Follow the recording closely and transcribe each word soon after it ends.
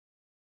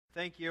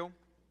Thank you.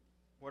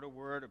 What a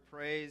word of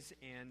praise.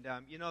 And,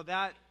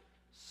 that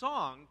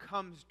song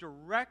comes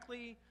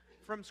directly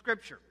from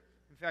Scripture.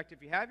 In fact,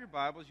 if you have your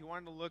Bibles, you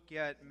wanted to look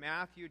at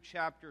Matthew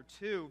chapter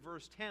 2,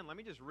 verse 10. Let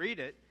me just read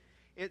it.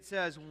 It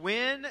says,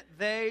 "When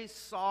they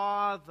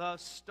saw the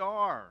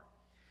star,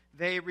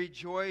 they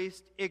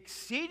rejoiced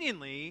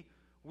exceedingly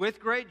with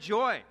great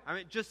joy." I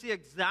mean, just the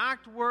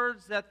exact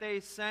words that they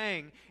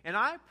sang. And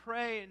I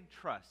pray and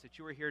trust that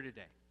you are here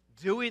today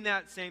doing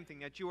that same thing,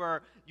 that you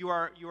are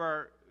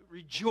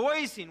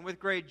rejoicing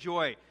with great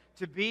joy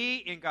to be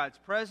in God's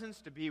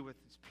presence, to be with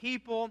His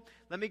people.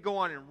 Let me go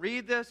on and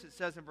read this. It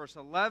says in verse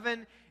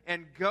 11,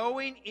 "And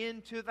going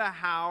into the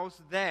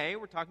house,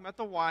 we're talking about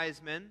the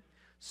wise men,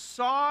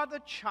 saw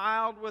the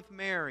child with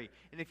Mary."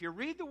 And if you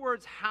read the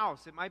words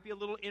house, it might be a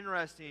little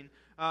interesting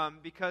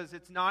because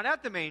it's not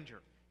at the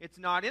manger. It's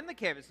not in the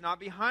cave. It's not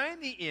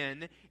behind the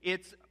inn.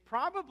 It's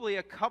probably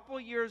a couple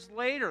years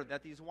later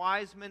that these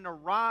wise men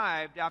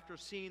arrived after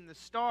seeing the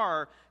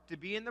star to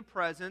be in the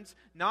presence,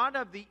 not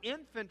of the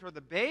infant or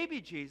the baby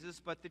Jesus,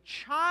 but the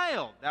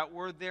child. That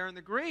word there in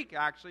the Greek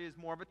actually is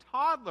more of a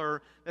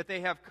toddler that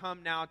they have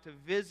come now to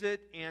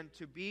visit and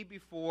to be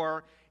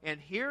before.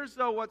 And here's,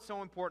 though, what's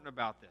so important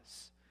about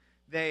this.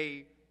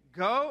 They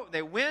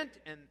went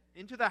and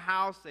into the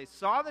house, they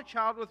saw the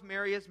child with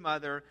Mary, his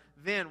mother.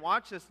 Then,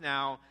 watch this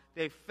now,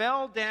 they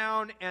fell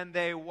down and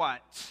they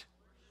what?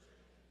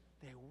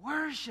 They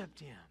worshiped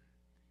Him.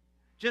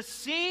 Just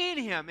seeing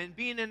Him and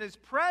being in His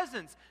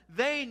presence,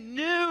 they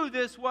knew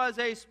this was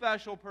a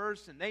special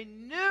person. They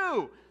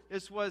knew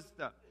this was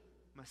the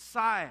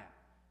Messiah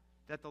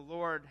that the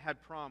Lord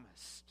had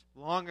promised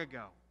long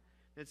ago.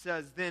 It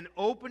says, "Then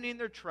opening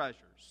their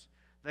treasures,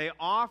 they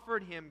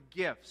offered Him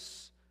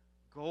gifts,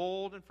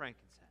 gold and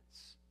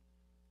frankincense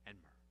and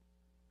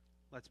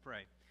myrrh." Let's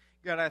pray.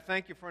 God, I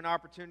thank You for an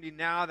opportunity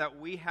now that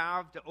we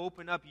have to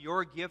open up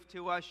Your gift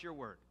to us, Your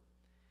Word.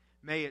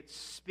 May it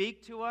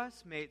speak to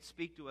us. May it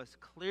speak to us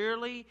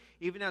clearly,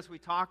 even as we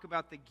talk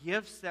about the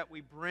gifts that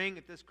we bring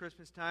at this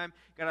Christmas time.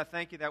 God, I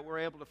thank You that we're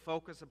able to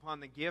focus upon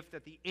the gift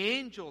that the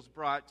angels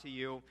brought to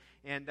You.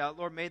 And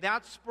Lord, may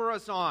that spur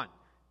us on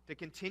to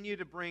continue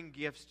to bring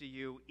gifts to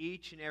You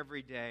each and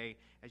every day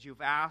as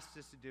You've asked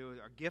us to do.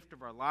 Our gift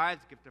of our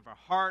lives, the gift of our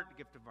heart, the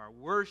gift of our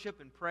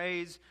worship and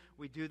praise.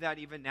 We do that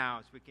even now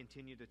as we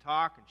continue to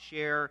talk and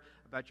share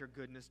about Your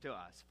goodness to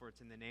us. For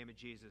it's in the name of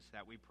Jesus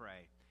that we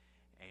pray.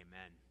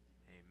 Amen.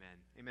 Amen.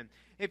 Amen.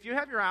 If you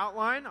have your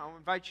outline, I'll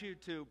invite you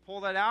to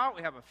pull that out.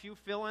 We have a few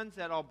fill-ins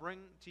that I'll bring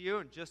to you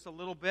in just a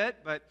little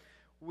bit. But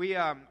we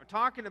are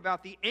talking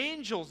about the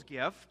angel's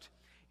gift.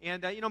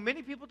 And,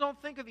 many people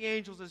don't think of the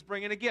angels as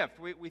bringing a gift.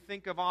 We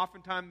think of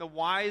oftentimes the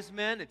wise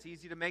men. It's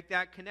easy to make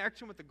that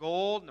connection with the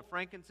gold and the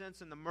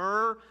frankincense and the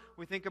myrrh.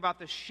 We think about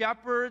the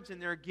shepherds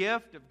and their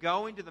gift of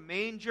going to the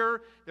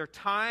manger, their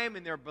time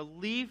and their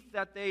belief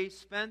that they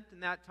spent in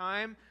that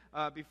time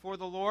before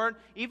the Lord.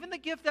 Even the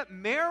gift that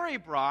Mary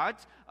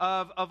brought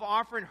of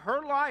offering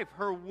her life,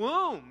 her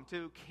womb,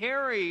 to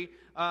carry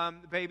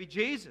baby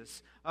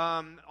Jesus.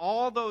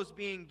 All those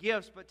being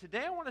gifts. But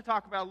today I want to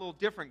talk about a little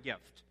different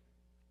gift.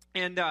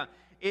 And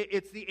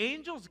it's the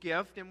angel's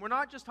gift, and we're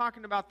not just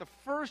talking about the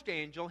first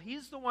angel.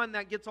 He's the one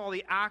that gets all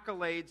the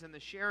accolades and the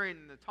sharing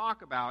and the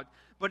talk about,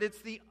 but it's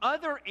the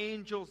other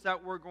angels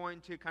that we're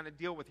going to kind of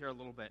deal with here a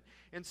little bit.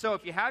 And so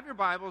if you have your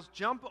Bibles,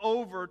 jump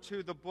over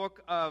to the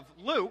book of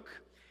Luke,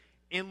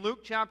 in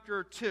Luke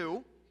chapter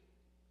 2.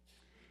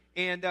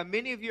 And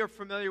many of you are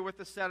familiar with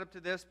the setup to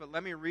this, but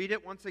let me read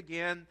it once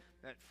again.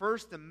 That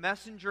first, the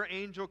messenger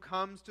angel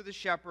comes to the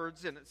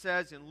shepherds, and it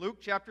says in Luke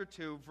chapter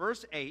 2,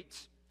 verse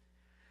 8,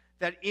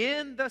 that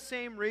in the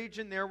same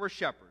region there were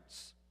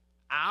shepherds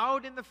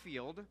out in the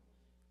field,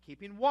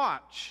 keeping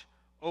watch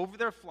over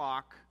their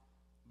flock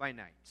by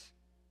night.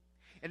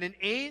 And an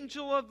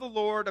angel of the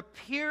Lord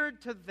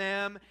appeared to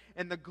them,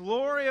 and the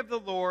glory of the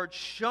Lord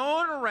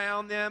shone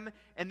around them,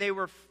 and they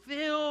were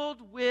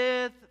filled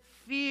with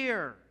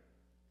fear.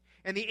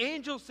 And the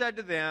angel said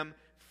to them,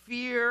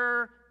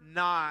 "Fear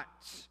not,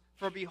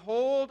 for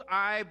behold,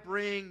 I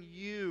bring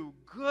you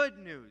good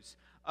news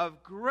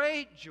of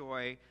great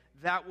joy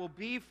that will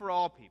be for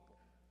all people.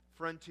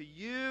 For unto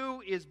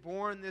you is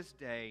born this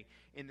day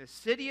in the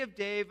city of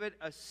David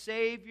a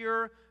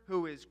Savior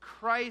who is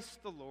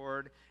Christ the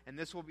Lord. And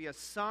this will be a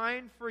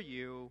sign for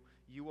you.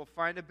 You will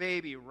find a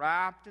baby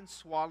wrapped in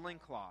swaddling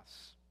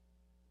cloths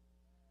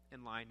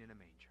and lying in a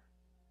manger."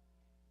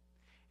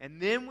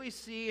 And then we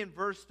see in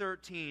verse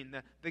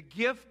 13 the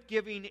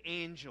gift-giving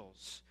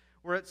angels,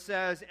 where it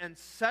says, "And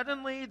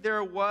suddenly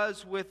there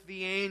was with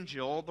the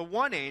angel," the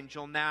one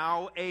angel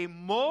now, "a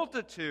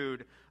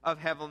multitude of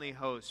heavenly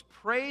hosts,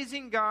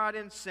 praising God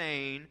and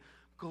saying,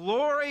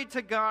 Glory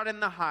to God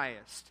in the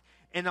highest,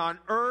 and on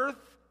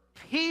earth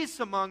peace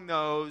among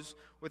those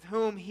with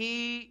whom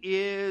He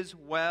is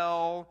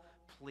well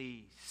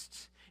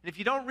pleased." And if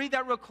you don't read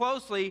that real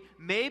closely,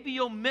 maybe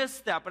you'll miss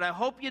that, but I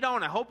hope you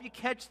don't. I hope you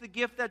catch the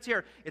gift that's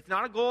here. It's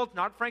not of gold, it's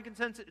not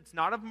frankincense, it's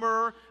not of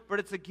myrrh, but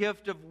it's a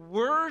gift of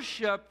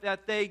worship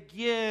that they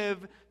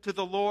give to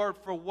the Lord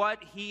for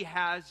what He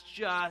has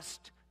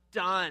just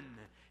done.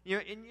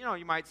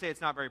 You might say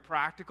it's not very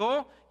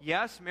practical.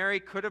 Yes, Mary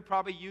could have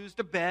probably used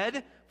a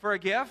bed for a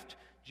gift.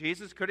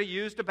 Jesus could have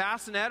used a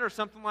bassinet or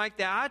something like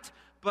that.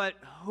 But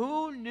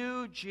who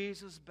knew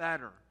Jesus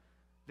better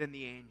than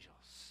the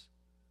angels?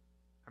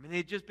 I mean,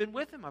 they'd just been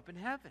with him up in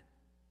heaven.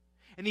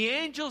 And the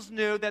angels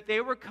knew that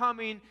they were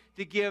coming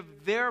to give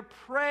their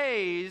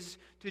praise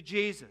to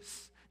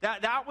Jesus.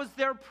 That was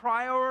their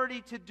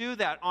priority to do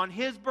that on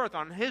his birth,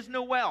 on his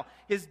Noel,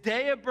 his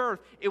day of birth.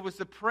 It was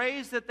the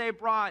praise that they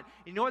brought.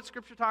 You know what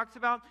Scripture talks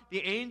about?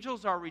 The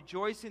angels are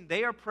rejoicing.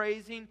 They are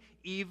praising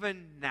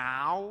even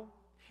now.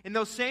 And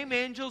those same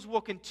angels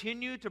will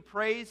continue to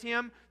praise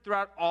him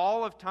throughout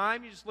all of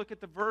time. You just look at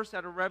the verse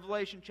out of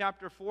Revelation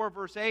chapter 4,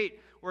 verse 8,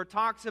 where it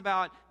talks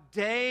about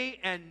day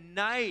and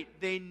night.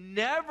 They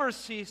never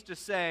cease to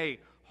say,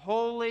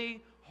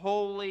 holy,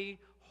 holy,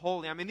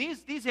 holy. I mean,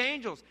 these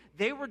angels,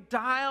 they were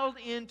dialed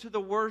into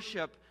the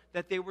worship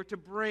that they were to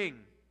bring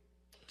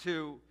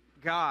to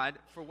God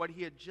for what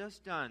he had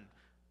just done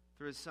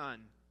through his Son,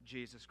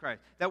 Jesus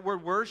Christ. That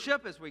word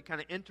worship, as we kind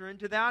of enter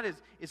into that,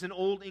 is an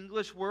Old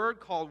English word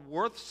called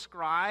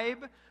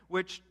worthscribe,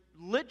 which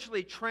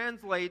literally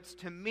translates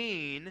to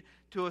mean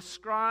to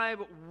ascribe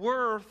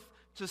worth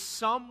to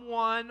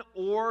someone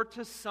or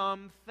to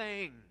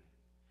something.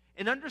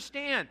 And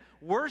understand,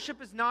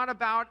 worship is not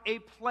about a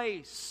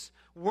place.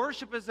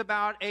 Worship is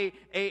about a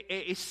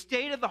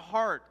state of the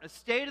heart, a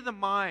state of the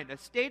mind, a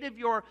state of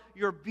your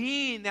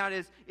being that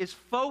is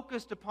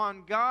focused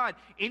upon God.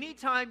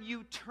 Anytime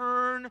you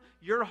turn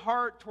your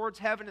heart towards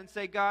heaven and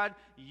say, God,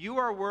 you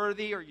are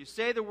worthy, or you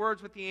say the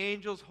words with the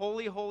angels,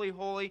 holy, holy,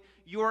 holy,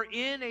 you are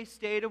in a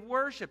state of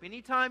worship.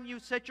 Anytime you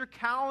set your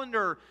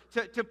calendar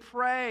to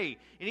pray,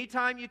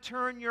 anytime you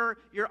turn your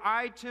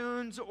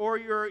iTunes or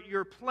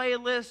your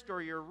playlist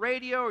or your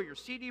radio or your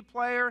CD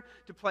player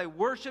to play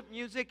worship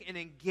music and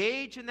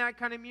engage in that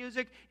kind of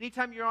music,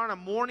 anytime you're on a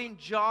morning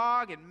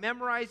jog and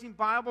memorizing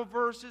Bible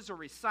verses or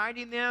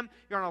reciting them,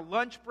 you're on a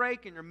lunch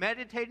break and you're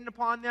meditating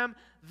upon them,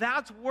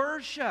 that's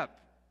worship.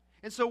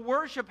 And so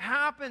worship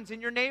happens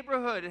in your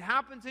neighborhood. It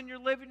happens in your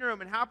living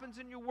room. It happens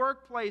in your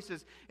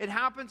workplaces. It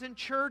happens in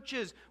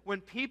churches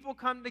when people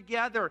come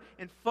together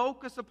and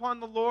focus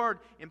upon the Lord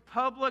in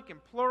public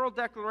and plural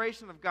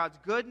declaration of God's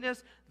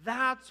goodness.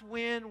 That's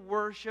when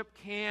worship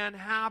can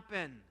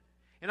happen.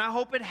 And I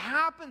hope it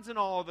happens in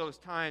all of those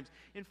times.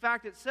 In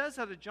fact, it says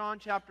out of John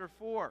chapter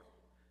 4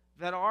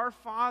 that our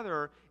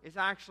Father is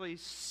actually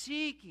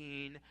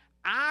seeking,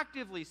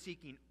 actively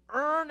seeking,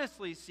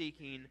 earnestly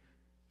seeking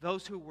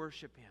those who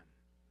worship him.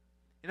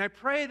 And I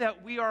pray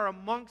that we are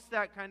amongst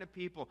that kind of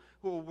people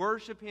who will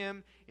worship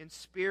him in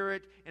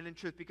spirit and in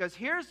truth. Because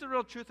here's the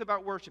real truth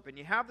about worship, and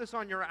you have this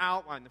on your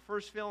outline, the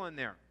first fill in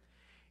there.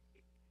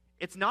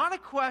 It's not a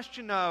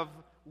question of,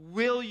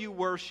 will you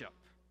worship?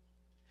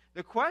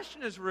 The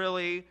question is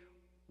really,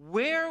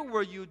 where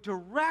will you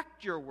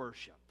direct your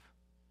worship?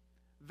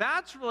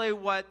 That's really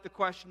what the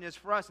question is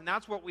for us, and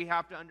that's what we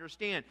have to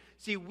understand.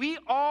 See, we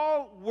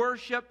all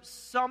worship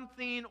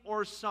something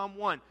or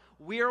someone.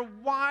 We are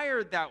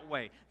wired that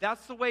way.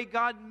 That's the way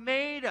God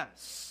made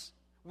us.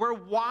 We're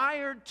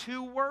wired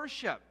to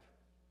worship.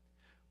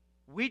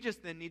 We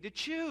just then need to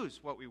choose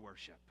what we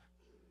worship.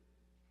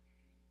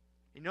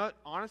 You know what?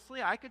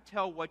 Honestly, I could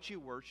tell what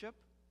you worship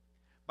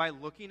by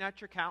looking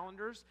at your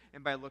calendars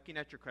and by looking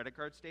at your credit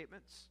card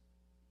statements.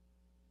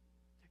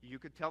 You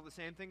could tell the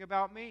same thing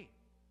about me.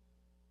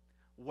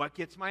 What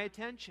gets my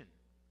attention?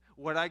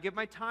 What do I give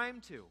my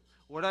time to?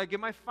 What do I give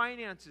my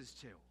finances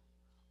to?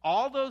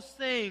 All those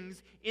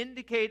things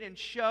indicate and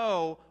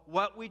show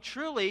what we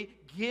truly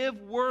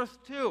give worth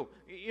to.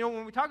 You know,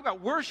 when we talk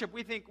about worship,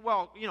 we think,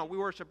 well, you know, we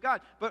worship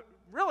God. But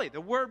really, the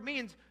word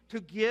means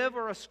to give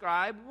or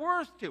ascribe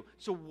worth to.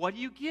 So what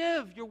do you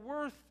give your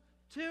worth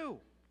to?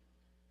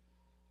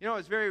 You know,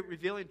 it's very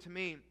revealing to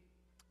me.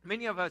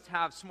 Many of us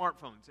have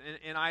smartphones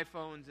and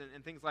iPhones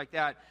and things like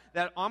that.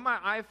 That on my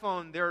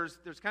iPhone, there's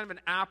kind of an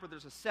app or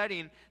there's a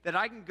setting that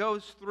I can go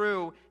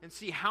through and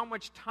see how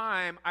much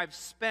time I've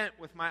spent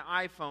with my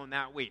iPhone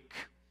that week.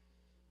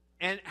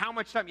 And how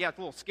much time, yeah, it's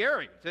a little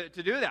scary to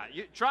do that.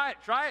 You try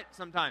it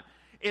sometime.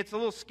 It's a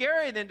little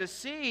scary then to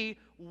see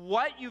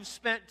what you've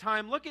spent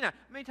time looking at.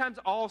 Many times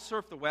I'll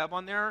surf the web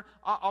on there.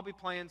 I'll be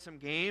playing some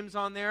games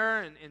on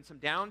there and some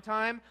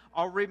downtime.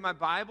 I'll read my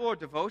Bible or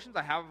devotions.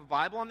 I have a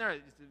Bible on there.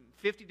 It's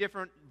 50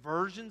 different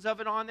versions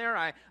of it on there.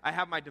 I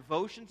have my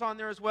devotions on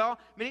there as well.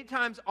 Many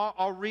times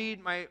I'll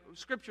read my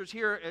scriptures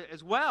here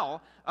as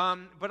well,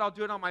 but I'll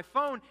do it on my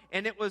phone.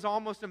 And it was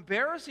almost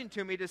embarrassing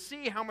to me to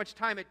see how much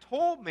time it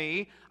told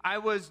me I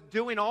was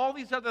doing all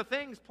these other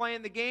things,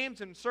 playing the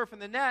games and surfing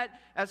the net,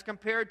 as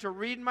compared to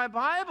reading my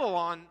Bible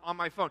on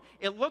my phone.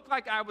 It looked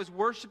like I was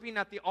worshiping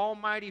at the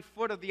almighty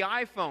foot of the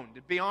iPhone,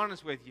 to be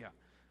honest with you.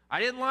 I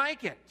didn't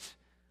like it.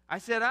 I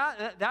said,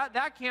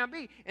 that can't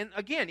be. And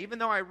again, even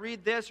though I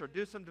read this or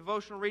do some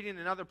devotional reading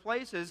in other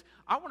places,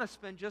 I want to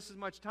spend just as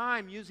much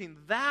time using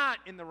that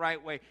in the right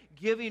way,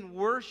 giving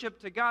worship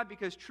to God,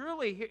 because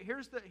truly,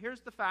 here's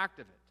the fact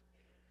of it.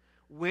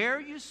 Where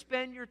you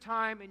spend your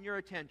time and your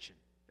attention,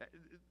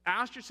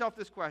 ask yourself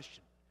this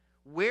question.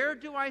 Where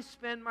do I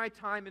spend my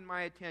time and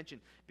my attention?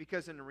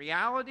 Because in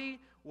reality,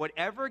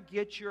 whatever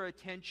gets your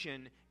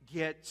attention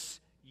gets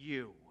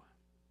you.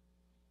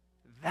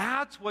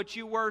 That's what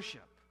you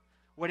worship.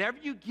 Whatever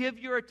you give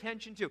your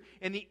attention to.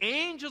 And the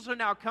angels are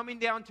now coming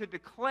down to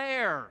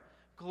declare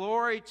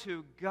glory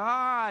to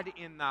God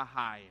in the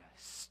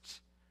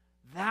highest.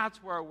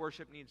 That's where our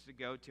worship needs to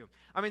go to.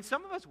 I mean,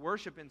 some of us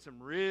worship in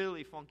some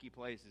really funky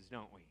places,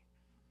 don't we?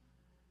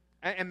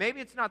 And maybe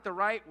it's not the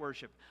right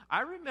worship.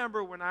 I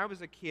remember when I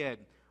was a kid,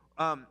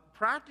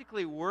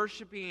 practically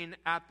worshiping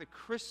at the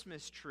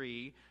Christmas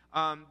tree,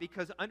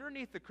 because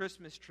underneath the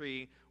Christmas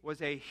tree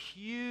was a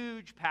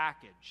huge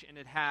package, and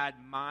it had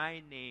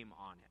my name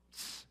on it.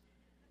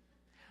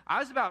 I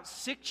was about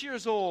 6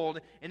 years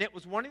old, and it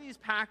was one of these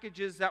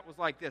packages that was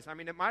like this. I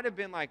mean, it might have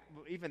been like,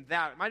 even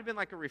that, it might have been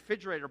like a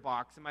refrigerator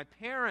box, and my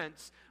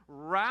parents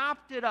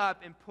wrapped it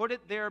up and put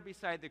it there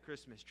beside the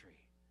Christmas tree.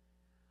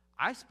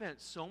 I spent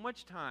so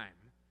much time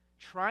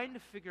trying to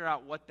figure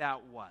out what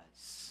that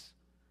was.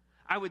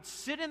 I would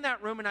sit in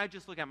that room and I'd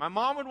just look at it. My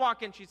mom would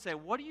walk in, she'd say,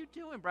 "What are you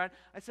doing, Brad?"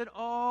 I said,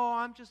 "Oh,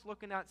 I'm just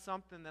looking at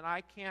something that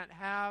I can't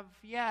have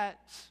yet."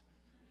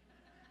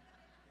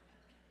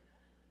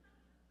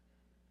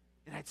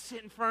 And I'd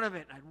sit in front of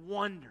it and I'd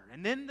wonder.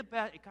 And then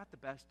it got the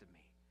best of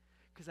me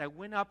because I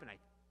went up and I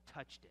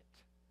touched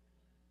it.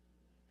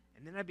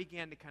 And then I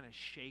began to kind of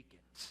shake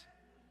it.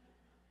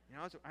 You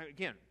know,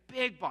 again,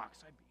 big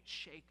box, I'd be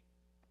shaking.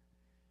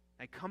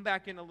 I come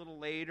back in a little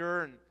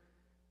later, and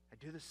I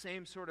do the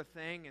same sort of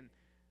thing, and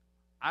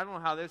I don't know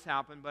how this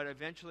happened, but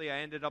eventually I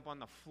ended up on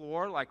the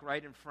floor, like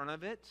right in front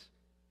of it,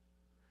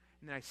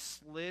 and then I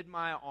slid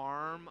my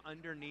arm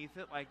underneath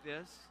it like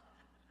this,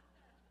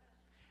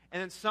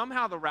 and then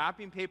somehow the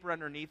wrapping paper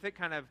underneath it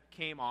kind of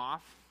came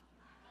off,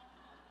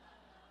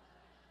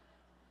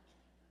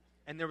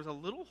 and there was a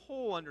little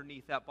hole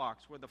underneath that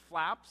box where the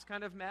flaps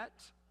kind of met,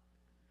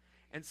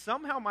 and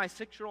somehow my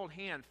 6-year-old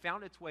hand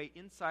found its way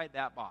inside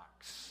that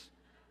box.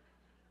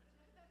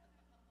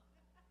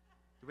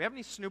 Do we have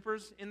any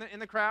snoopers in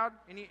the crowd?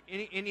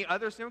 Any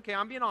other snoopers? Okay,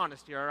 I'm being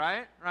honest here, all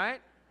right?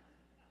 Right?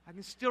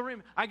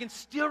 I can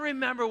still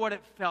remember what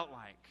it felt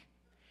like.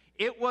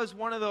 It was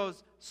one of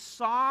those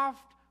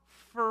soft,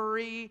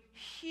 furry,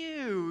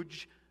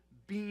 huge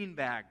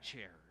beanbag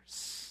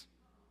chairs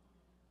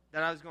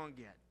that I was going to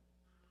get.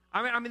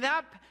 I mean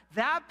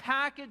that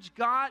package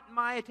got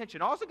my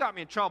attention. It also got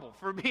me in trouble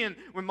for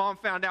when Mom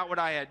found out what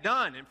I had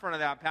done in front of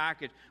that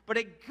package. But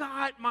it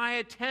got my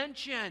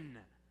attention.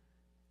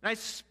 And I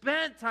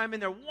spent time in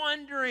there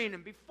wondering,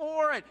 and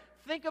before it,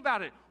 think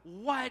about it.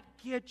 What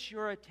gets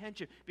your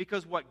attention?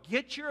 Because what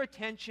gets your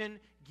attention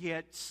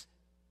gets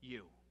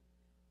you.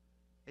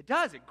 It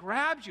does. It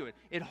grabs you.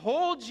 It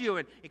holds you.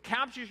 It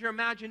captures your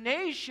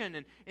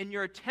imagination and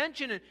your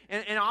attention.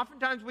 And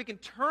oftentimes we can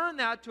turn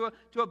that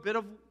to a bit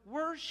of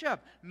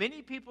worship.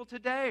 Many people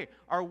today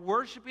are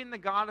worshiping the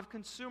God of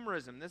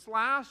consumerism. This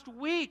last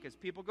week, as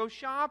people go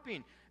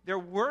shopping, they're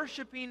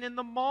worshiping in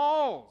the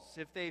malls.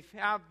 If they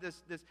have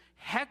this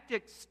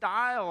hectic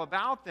style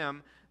about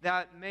them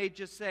that may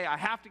just say, "I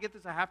have to get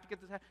this, I have to get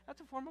this,"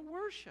 that's a form of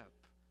worship.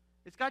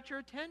 It's got your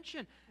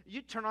attention.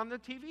 You turn on the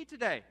TV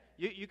today.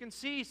 You can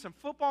see some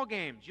football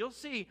games. You'll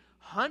see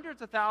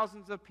hundreds of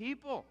thousands of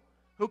people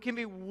who can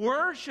be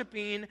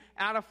worshiping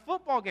at a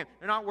football game.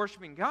 They're not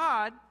worshiping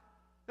God.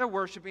 They're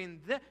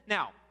worshiping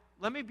Now,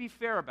 let me be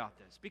fair about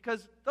this,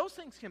 because those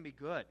things can be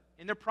good.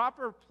 In their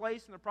proper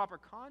place, in their proper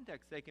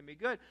context, they can be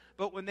good.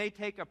 But when they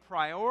take a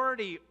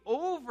priority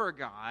over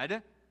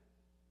God,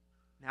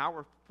 now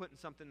we're putting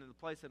something in the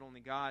place that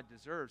only God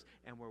deserves,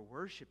 and we're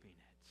worshiping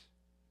it.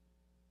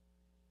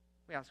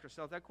 We ask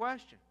ourselves that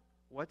question.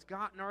 What's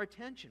gotten our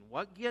attention?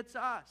 What gets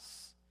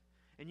us?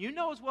 And you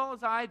know as well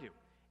as I do,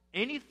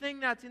 anything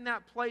that's in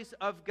that place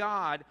of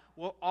God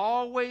will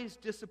always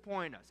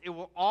disappoint us. It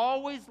will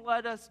always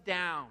let us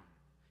down.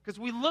 Because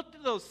we look to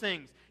those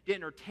things to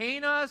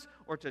entertain us,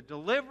 or to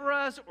deliver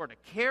us, or to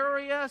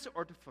carry us,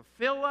 or to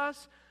fulfill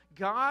us.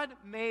 God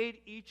made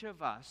each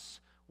of us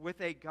with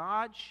a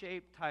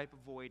God-shaped type of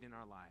void in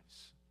our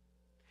lives.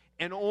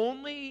 And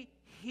only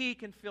He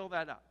can fill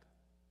that up.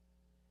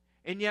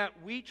 And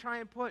yet we try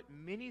and put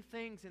many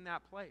things in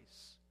that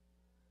place.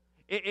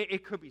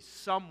 It could be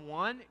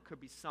someone, it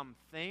could be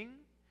something,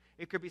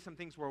 it could be some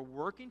things we're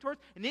working towards.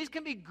 And these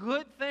can be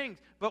good things,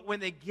 but when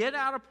they get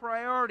out of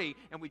priority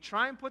and we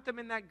try and put them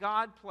in that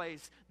God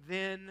place,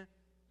 then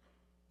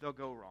they'll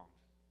go wrong.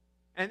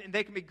 And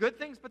they can be good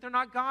things, but they're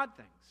not God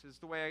things, is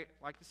the way I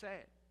like to say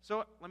it.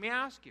 So let me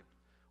ask you,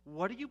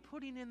 what are you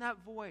putting in that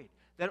void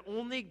that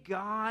only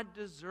God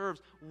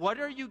deserves? What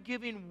are you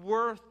giving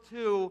worth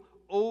to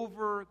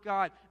over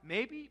God?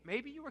 Maybe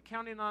you were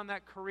counting on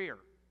that career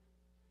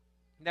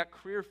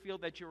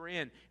field that you were in,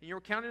 and you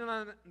were counting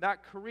on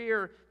that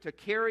career to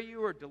carry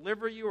you or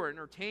deliver you or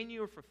entertain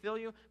you or fulfill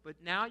you, but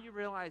now you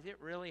realize it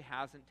really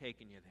hasn't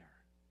taken you there.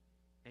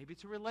 Maybe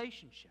it's a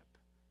relationship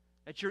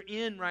that you're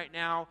in right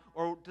now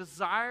or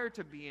desire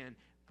to be in,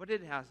 but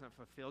it hasn't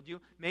fulfilled you.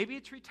 Maybe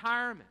it's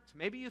retirement.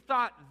 Maybe you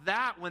thought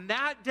that when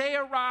that day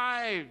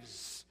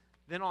arrives,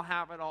 then I'll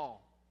have it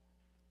all.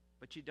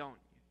 but you don't.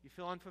 You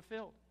feel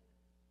unfulfilled.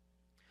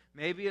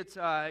 Maybe it's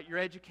your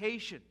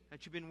education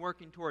that you've been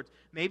working towards.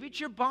 Maybe it's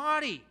your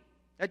body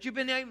that you've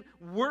been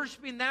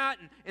worshiping that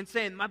and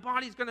saying, my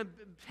body's going to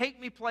take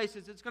me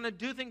places. It's going to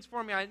do things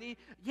for me.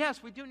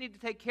 Yes, we do need to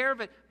take care of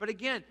it. But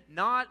again,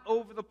 not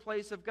over the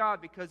place of God,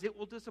 because it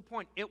will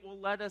disappoint. It will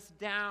let us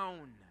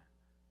down.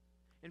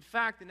 In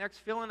fact, the next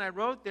fill-in I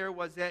wrote there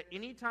was that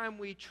anytime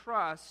we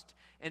trust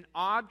an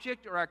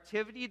object or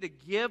activity to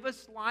give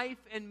us life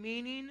and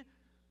meaning,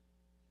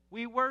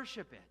 we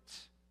worship it.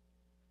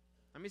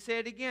 Let me say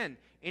it again.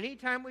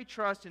 Anytime we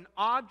trust an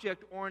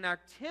object or an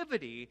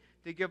activity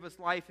to give us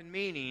life and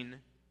meaning,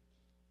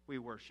 we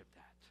worship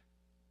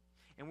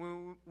that.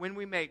 And when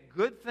we make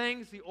good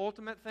things the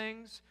ultimate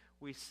things,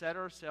 we set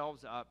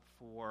ourselves up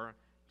for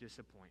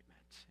disappointment.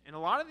 And a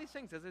lot of these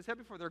things, as I said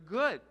before, they're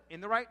good.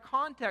 In the right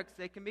context,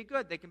 they can be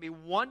good. They can be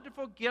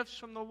wonderful gifts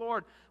from the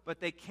Lord, but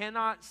they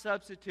cannot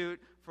substitute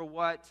for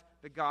what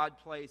the God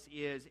place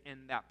is, and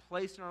that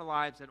place in our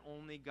lives that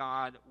only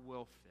God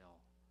will fill.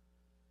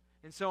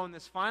 And so in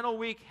this final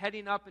week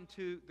heading up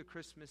into the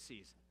Christmas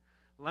season,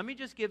 let me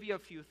just give you a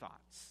few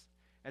thoughts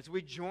as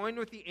we join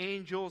with the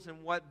angels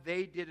in what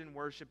they did in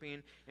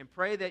worshiping, and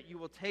pray that you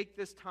will take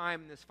this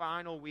time, this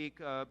final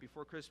week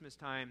before Christmas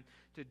time,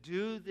 to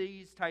do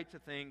these types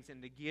of things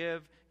and to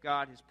give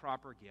God his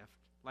proper gift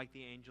like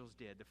the angels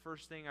did. The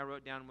first thing I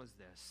wrote down was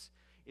this,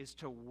 is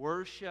to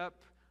worship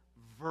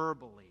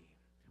verbally.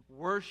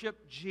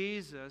 Worship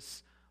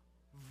Jesus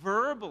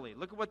verbally.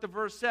 Look at what the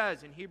verse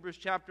says in Hebrews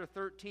chapter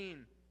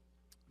 13,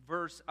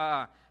 verse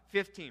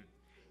 15.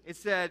 It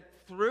said,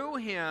 through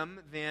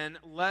him, then,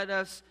 let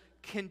us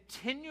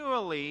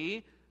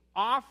continually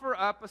offer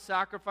up a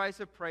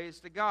sacrifice of praise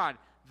to God.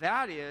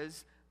 That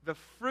is the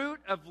fruit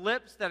of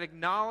lips that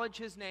acknowledge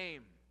his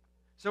name.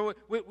 So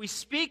we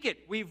speak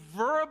it. We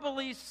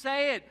verbally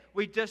say it.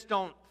 We just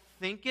don't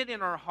think it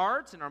in our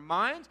hearts and our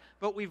minds,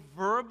 but we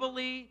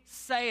verbally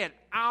say it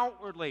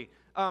outwardly.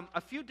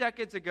 A few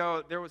decades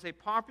ago, there was a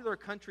popular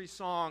country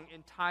song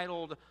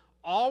entitled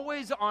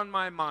Always on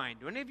My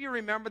Mind. Do any of you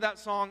remember that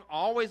song,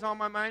 Always on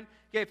My Mind?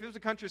 Okay, if it was a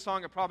country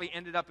song, it probably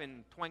ended up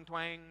in twang,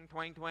 twang,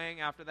 twang,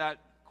 twang after that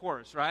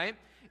chorus, right?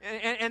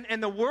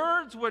 And the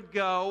words would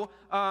go,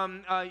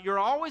 you're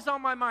always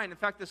on my mind. In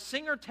fact, the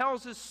singer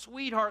tells his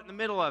sweetheart in the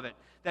middle of it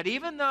that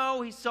even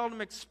though he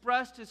seldom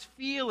expressed his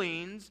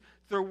feelings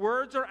through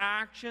words or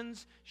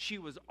actions, she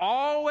was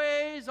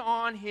always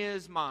on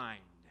his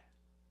mind.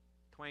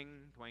 Twang,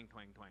 twang,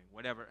 twang, twang,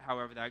 whatever,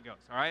 however that goes,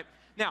 all right?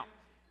 Now,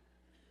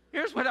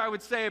 here's what I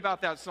would say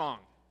about that song.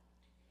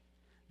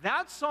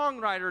 That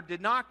songwriter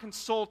did not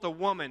consult a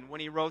woman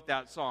when he wrote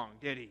that song,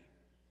 did he?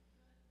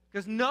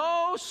 Because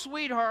no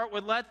sweetheart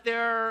would let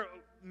their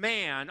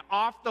man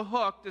off the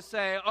hook to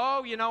say,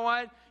 oh, you know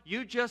what?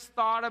 You just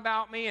thought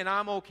about me and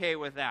I'm okay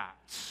with that.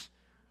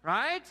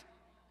 Right?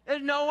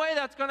 There's no way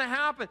that's going to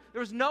happen.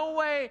 There's no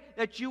way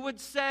that you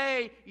would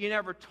say, you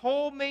never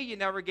told me, you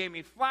never gave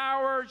me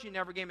flowers, you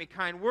never gave me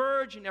kind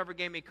words, you never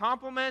gave me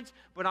compliments,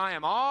 but I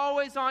am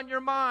always on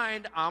your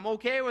mind. I'm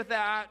okay with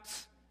that.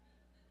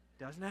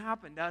 Doesn't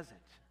happen, does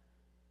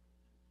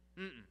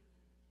it?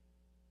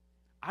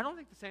 I don't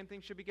think the same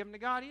thing should be given to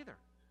God either.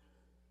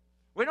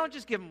 We don't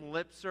just give him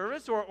lip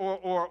service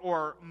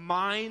or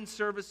mind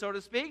service, so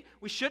to speak.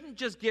 We shouldn't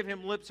just give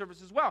him lip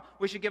service as well.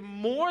 We should give him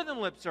more than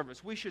lip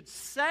service. We should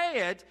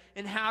say it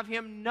and have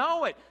him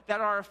know it, that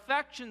our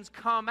affections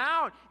come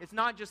out. It's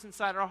not just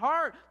inside our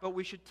heart, but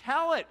we should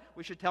tell it.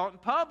 We should tell it in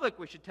public.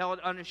 We should tell it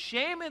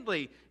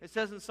unashamedly. It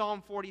says in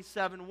Psalm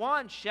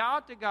 47:1,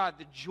 shout to God,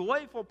 the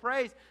joyful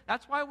praise.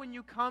 That's why when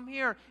you come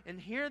here and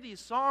hear these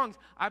songs,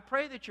 I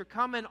pray that you're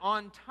coming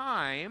on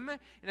time,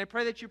 and I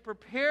pray that you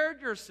prepared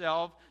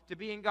yourself to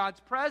be in God's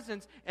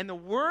presence, and the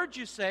words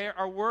you say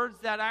are words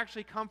that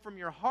actually come from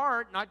your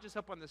heart, not just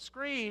up on the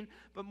screen,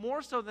 but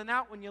more so than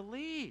that when you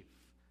leave.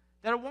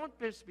 That it won't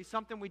just be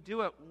something we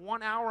do at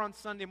 1 hour on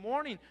Sunday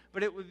morning,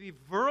 but it would be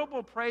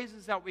verbal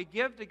praises that we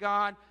give to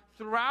God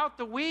throughout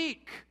the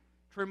week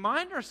to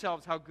remind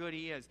ourselves how good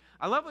he is.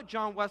 I love what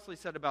John Wesley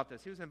said about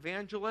this. He was an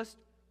evangelist,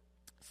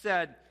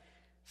 said,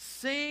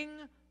 sing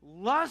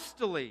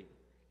lustily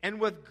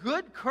and with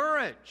good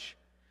courage.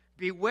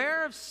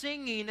 Beware of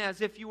singing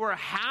as if you were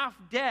half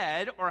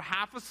dead or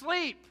half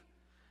asleep.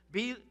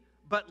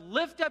 But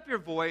lift up your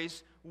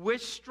voice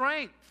with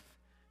strength.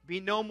 Be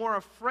no more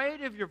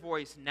afraid of your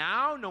voice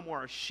now, no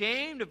more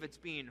ashamed of its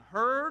being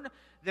heard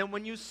than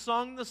when you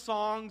sung the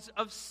songs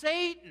of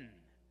Satan.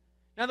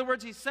 In other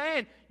words, he's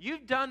saying,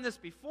 you've done this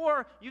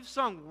before. You've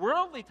sung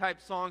worldly type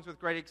songs with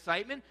great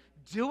excitement.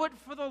 Do it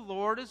for the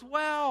Lord as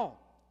well.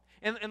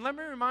 And let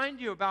me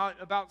remind you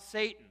about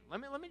Satan.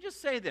 Let me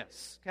just say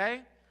this,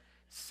 okay?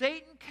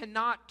 Satan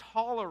cannot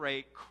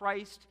tolerate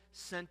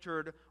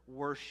Christ-centered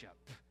worship.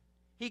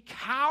 He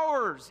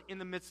cowers in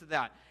the midst of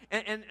that.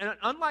 And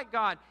unlike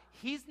God,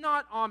 he's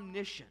not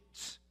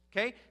omniscient.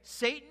 Okay?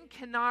 Satan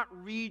cannot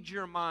read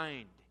your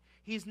mind.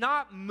 He's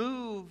not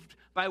moved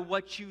by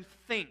what you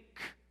think,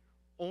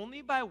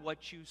 only by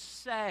what you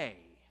say.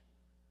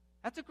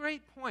 That's a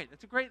great point.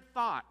 That's a great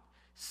thought.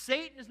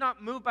 Satan is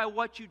not moved by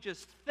what you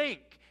just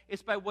think.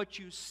 It's by what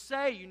you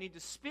say. You need to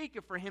speak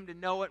it for him to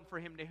know it and for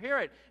him to hear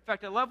it. In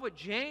fact, I love what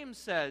James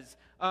says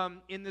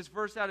in this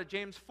verse out of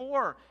James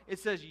 4. It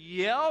says,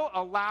 yell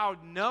a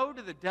loud no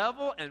to the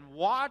devil and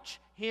watch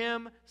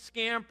him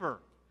scamper.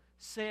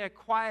 Say a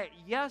quiet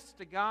yes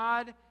to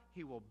God.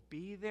 He will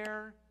be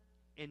there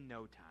in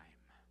no time.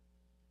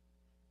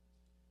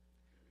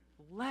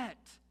 Let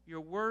your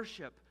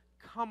worship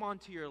come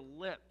onto your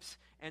lips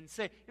and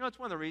say, it's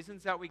one of the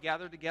reasons that we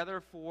gather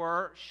together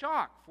for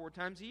Shock 4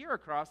 times a year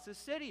across the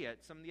city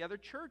at some of the other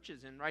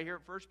churches and right here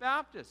at First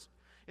Baptist.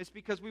 It's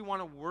because we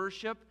want to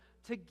worship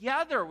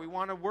together. We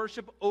want to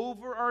worship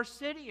over our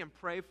city and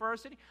pray for our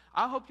city.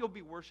 I hope you'll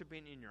be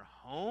worshiping in your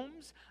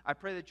homes. I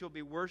pray that you'll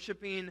be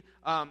worshiping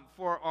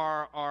for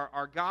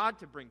our God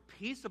to bring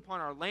peace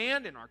upon our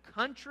land and our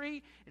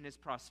country and His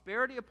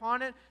prosperity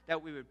upon it,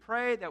 that we would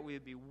pray, that we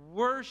would be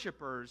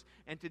worshipers,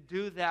 and to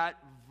do that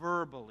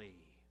verbally.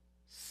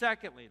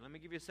 Secondly, let me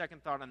give you a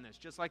second thought on this.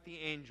 Just like the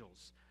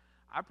angels,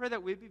 I pray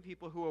that we'd be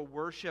people who will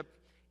worship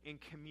in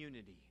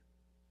community.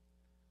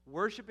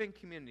 Worship in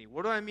community.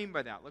 What do I mean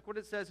by that? Look what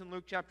it says in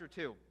Luke chapter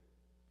 2. It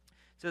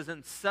says,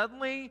 and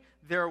suddenly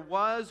there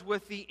was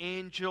with the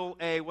angel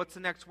what's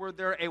the next word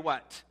there? A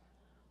what?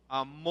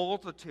 A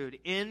multitude.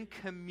 In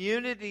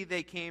community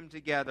they came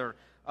together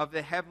of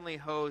the heavenly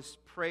host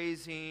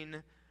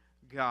praising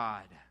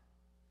God.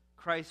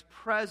 Christ's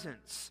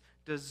presence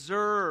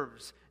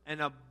deserves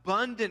an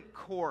abundant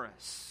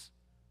chorus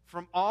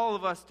from all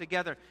of us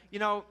together.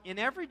 In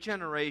every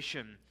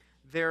generation,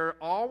 there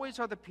always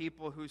are the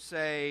people who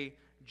say,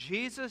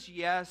 Jesus,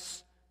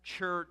 yes,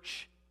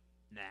 church,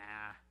 nah.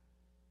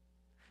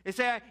 They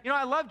say,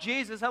 I love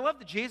Jesus. I love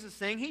the Jesus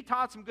thing. He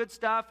taught some good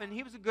stuff, and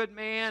he was a good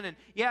man, and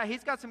yeah,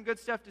 he's got some good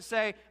stuff to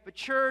say, but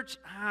church,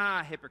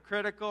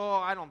 hypocritical.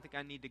 I don't think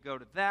I need to go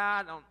to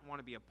that. I don't want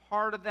to be a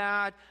part of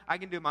that. I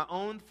can do my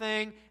own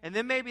thing. And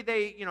then maybe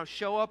they,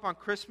 show up on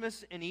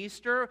Christmas and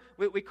Easter.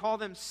 We call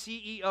them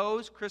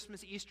CEOs,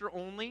 Christmas, Easter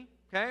only,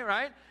 okay,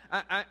 right?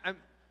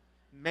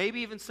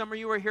 Maybe even some of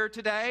you are here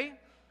today.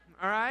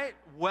 All right,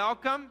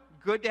 welcome.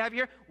 Good to have you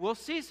here. We'll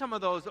see some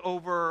of those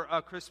over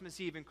Christmas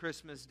Eve and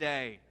Christmas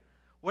Day.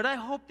 What I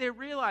hope they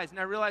realize, and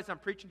I realize I'm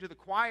preaching to the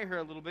choir here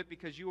a little bit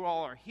because you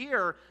all are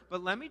here,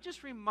 but let me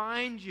just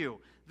remind you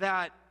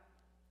that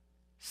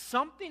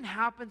something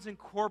happens in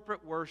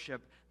corporate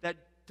worship that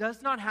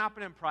does not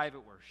happen in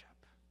private worship.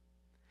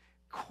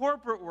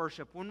 Corporate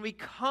worship, when we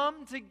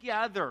come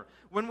together,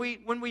 when we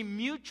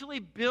mutually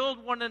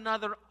build one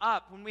another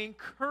up, when we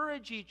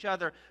encourage each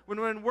other, when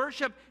we're in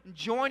worship,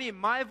 joining,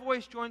 my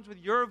voice joins with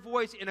your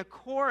voice in a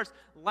chorus,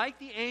 like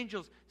the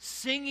angels,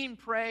 singing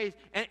praise,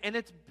 and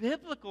it's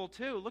biblical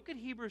too. Look at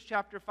Hebrews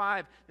chapter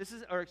 5.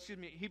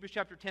 Hebrews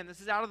chapter 10. This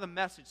is out of the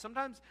Message.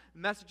 Sometimes the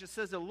Message just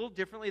says it a little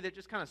differently, that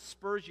just kind of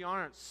spurs you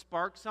on and it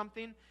sparks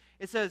something.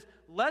 It says,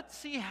 let's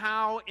see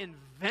how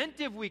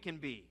inventive we can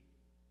be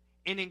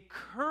in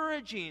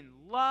encouraging,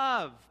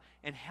 love,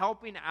 and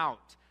helping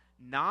out,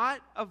 not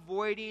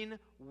avoiding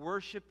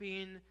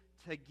worshiping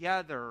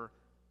together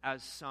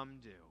as some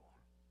do.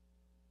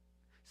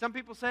 Some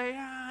people say,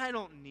 I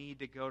don't need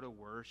to go to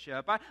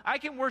worship. I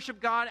can worship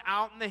God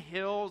out in the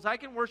hills. I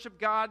can worship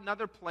God in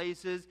other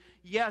places.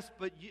 Yes,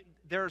 but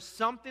there's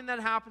something that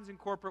happens in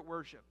corporate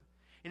worship.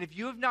 And if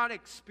you have not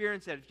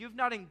experienced that, if you have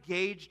not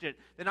engaged it,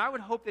 then I would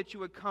hope that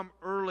you would come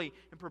early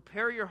and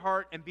prepare your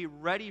heart and be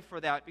ready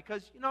for that.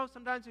 Because,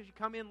 sometimes if you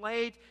come in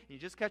late and you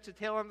just catch the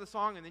tail end of the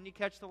song and then you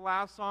catch the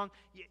last song,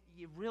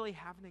 you really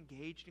haven't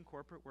engaged in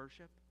corporate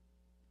worship.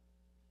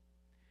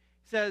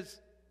 It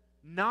says,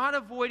 not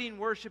avoiding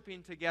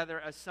worshiping together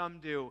as some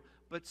do,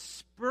 but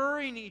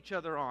spurring each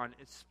other on,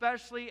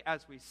 especially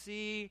as we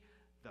see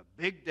the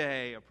big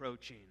day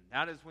approaching.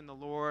 That is when the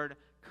Lord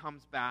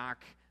comes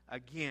back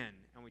again,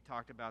 and we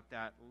talked about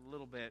that a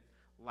little bit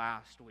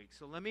last week.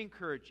 So let me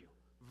encourage you,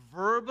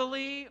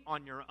 verbally,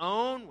 on your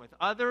own, with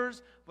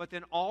others, but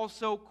then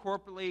also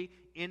corporately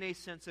in a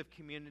sense of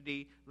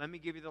community. Let me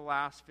give you the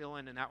last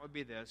fill-in, and that would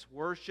be this: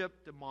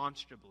 worship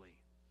demonstrably.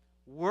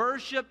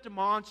 Worship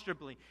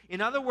demonstrably.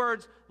 In other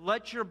words,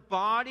 let your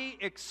body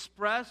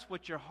express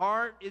what your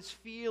heart is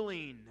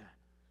feeling.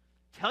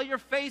 Tell your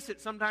face it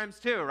sometimes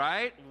too,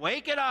 right?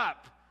 Wake it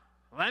up.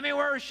 Let me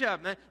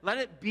worship. Let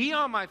it be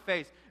on my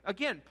face.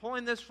 Again,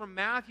 pulling this from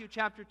Matthew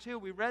chapter 2,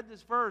 we read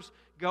this verse.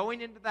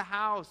 Going into the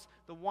house,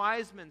 the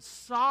wise men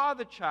saw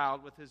the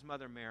child with his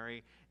mother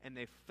Mary, and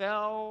they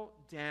fell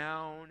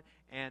down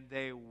and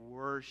they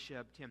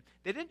worshiped him.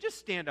 They didn't just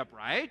stand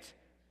upright.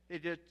 They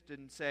just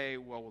didn't say,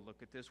 well,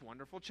 look at this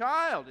wonderful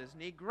child.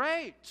 Isn't he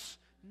great?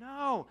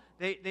 No.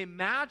 They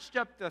matched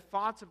up the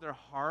thoughts of their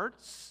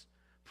hearts,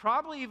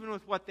 probably even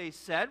with what they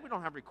said. We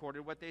don't have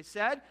recorded what they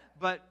said,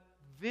 but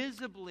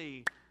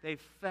visibly, they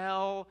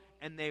fell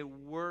and they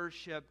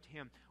worshiped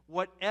him.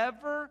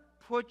 Whatever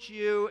puts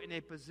you in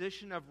a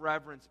position of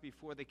reverence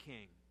before the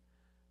King,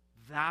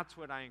 that's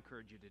what I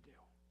encourage you to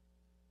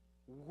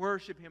do.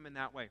 Worship him in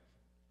that way.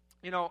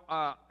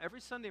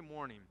 Every Sunday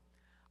morning,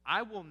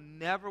 I will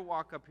never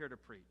walk up here to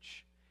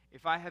preach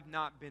if I have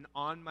not been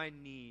on my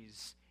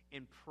knees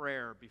in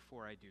prayer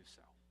before I do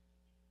so.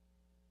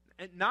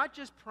 And not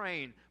just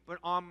praying, but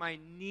on my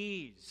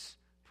knees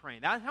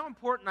praying. That's how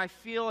important I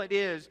feel it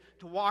is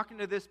to walk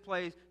into this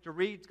place, to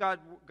read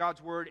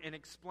God's Word and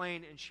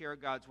explain and share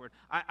God's Word.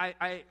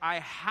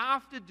 I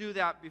have to do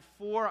that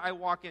before I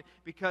walk in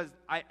because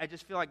I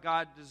just feel like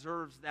God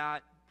deserves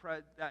that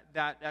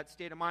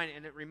state of mind.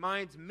 And it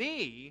reminds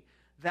me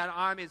that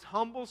I'm His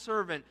humble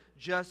servant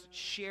just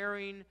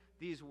sharing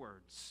these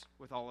words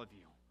with all of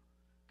you.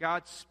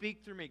 God,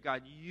 speak through me.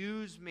 God,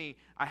 use me.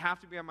 I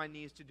have to be on my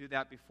knees to do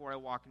that before I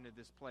walk into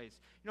this place.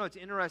 You know, it's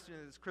interesting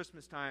in this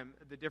Christmas time,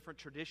 the different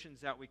traditions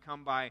that we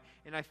come by.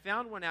 And I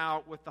found one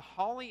out with the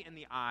holly and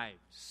the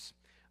ives.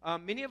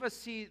 Many of us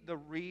see the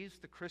wreaths,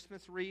 the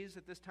Christmas wreaths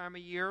at this time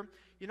of year.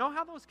 You know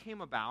how those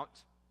came about?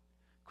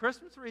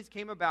 Christmas wreaths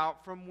came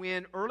about from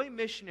when early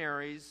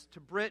missionaries to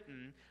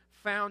Britain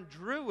found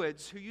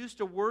Druids who used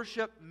to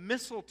worship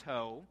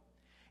mistletoe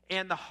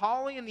and the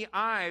holly and the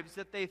ives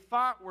that they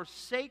thought were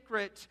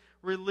sacred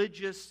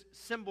religious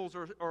symbols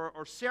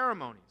or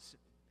ceremonies.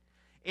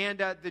 And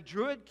the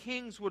Druid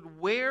kings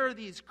would wear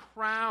these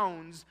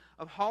crowns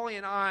of holly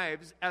and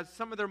ives as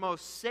some of their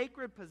most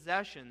sacred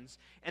possessions,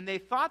 and they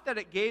thought that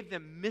it gave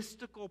them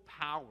mystical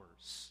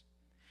powers.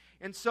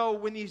 And so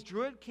when these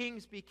Druid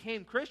kings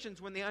became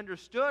Christians, when they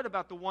understood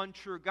about the one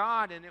true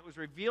God, and it was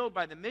revealed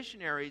by the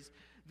missionaries,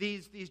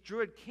 these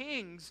Druid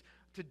kings,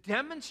 to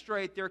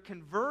demonstrate their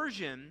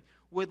conversion,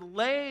 would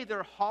lay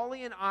their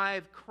holly and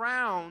ive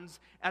crowns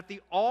at the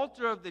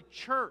altar of the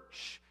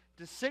church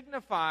to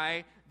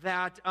signify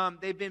that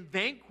they've been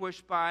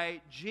vanquished by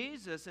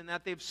Jesus and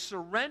that they've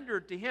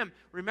surrendered to Him.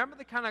 Remember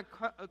the kind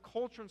of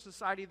culture and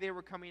society they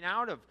were coming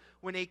out of.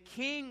 When a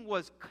king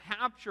was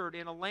captured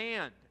in a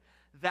land,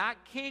 that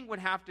king would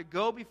have to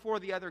go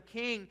before the other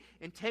king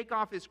and take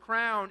off his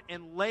crown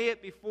and lay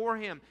it before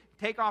him.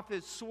 Take off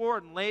his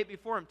sword and lay it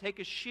before him. Take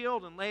his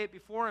shield and lay it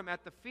before him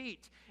at the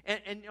feet.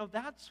 And you know,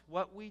 that's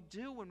what we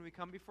do when we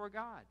come before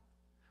God.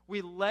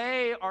 We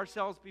lay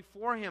ourselves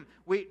before Him.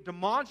 We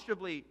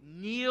demonstrably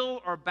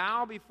kneel or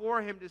bow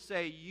before Him to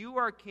say, you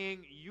are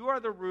king, you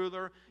are the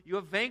ruler, you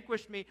have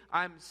vanquished me,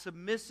 I'm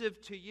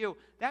submissive to you.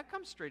 That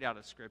comes straight out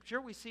of Scripture.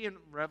 We see in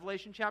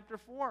Revelation chapter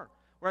 4,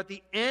 where at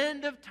the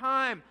end of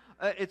time,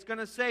 it's going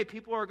to say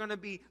people are going to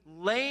be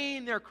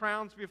laying their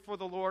crowns before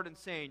the Lord and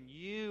saying,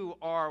 you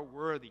are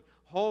worthy,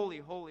 holy,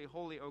 holy,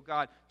 holy, O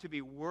God, to be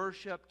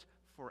worshipped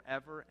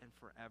forever and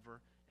forever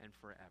and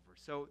forever.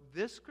 So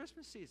this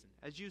Christmas season,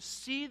 as you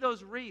see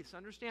those wreaths,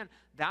 understand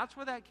that's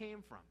where that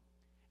came from.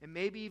 And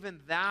maybe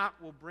even that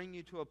will bring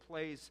you to a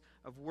place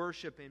of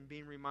worship and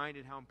being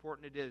reminded how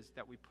important it is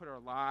that we put our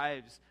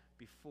lives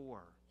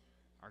before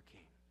our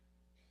King.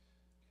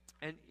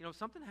 And, you know,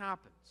 something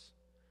happens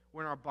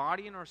when our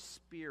body and our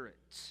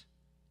spirit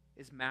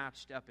is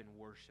matched up in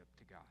worship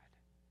to God.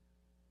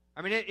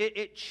 I mean,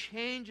 it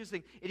changes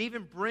things. It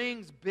even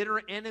brings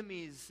bitter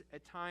enemies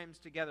at times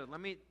together.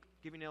 Let me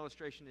give you an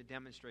illustration to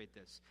demonstrate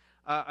this.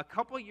 A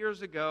couple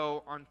years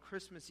ago on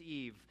Christmas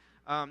Eve,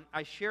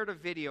 I shared a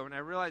video, and I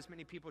realized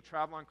many people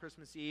travel on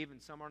Christmas Eve,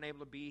 and some aren't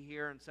able to be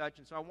here and such.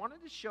 And so I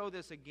wanted to show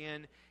this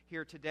again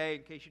here today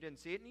in case you didn't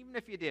see it. And even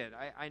if you did,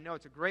 I know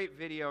it's a great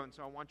video, and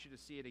so I want you to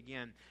see it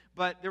again.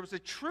 But there was a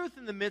truth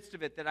in the midst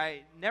of it that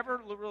I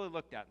never really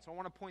looked at. So I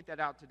want to point that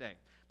out today.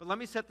 But let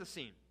me set the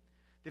scene.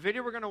 The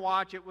video we're going to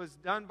watch, it was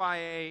done by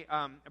a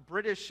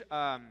British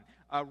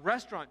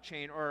restaurant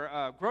chain or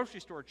a grocery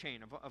store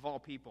chain of all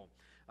people.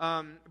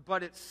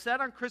 But it's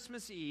set on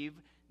Christmas Eve,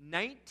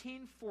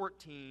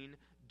 1914,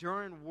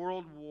 during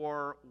World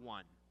War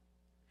I.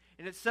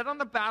 And it's set on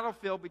the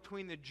battlefield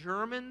between the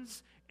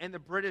Germans and the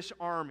British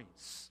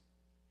armies.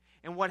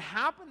 And what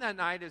happened that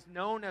night is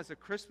known as a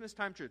Christmas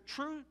time truth.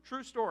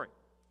 True story.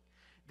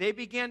 They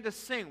began to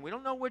sing. We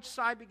don't know which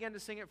side began to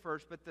sing at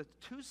first, but the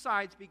two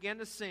sides began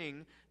to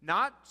sing,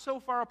 not so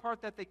far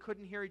apart that they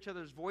couldn't hear each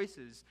other's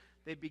voices.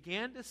 They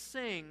began to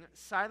sing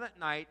Silent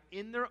Night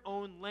in their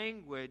own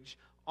language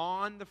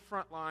on the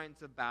front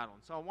lines of battle.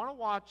 And so I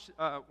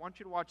want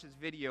you to watch this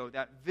video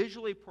that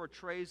visually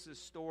portrays this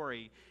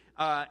story,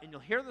 and you'll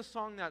hear the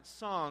song that's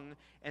sung,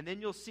 and then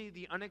you'll see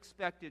the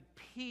unexpected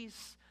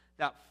peace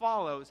that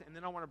follows, and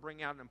then I want to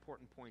bring out an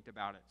important point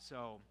about it.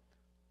 So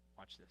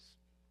watch this.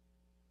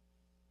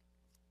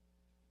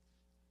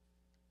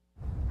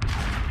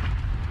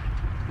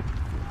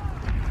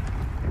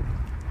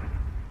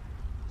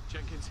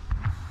 Jenkins,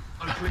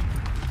 Oakley,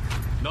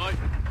 Knight.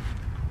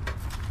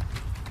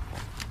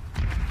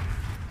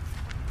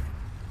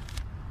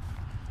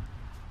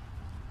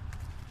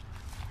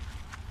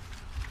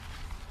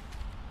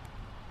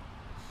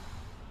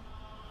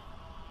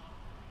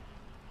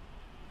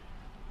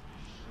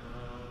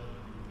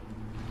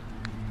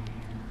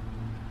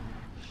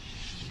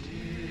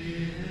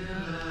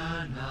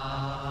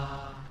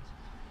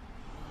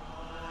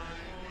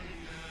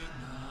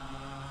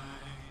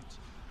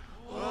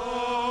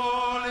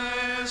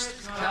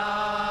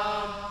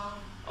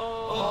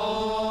 All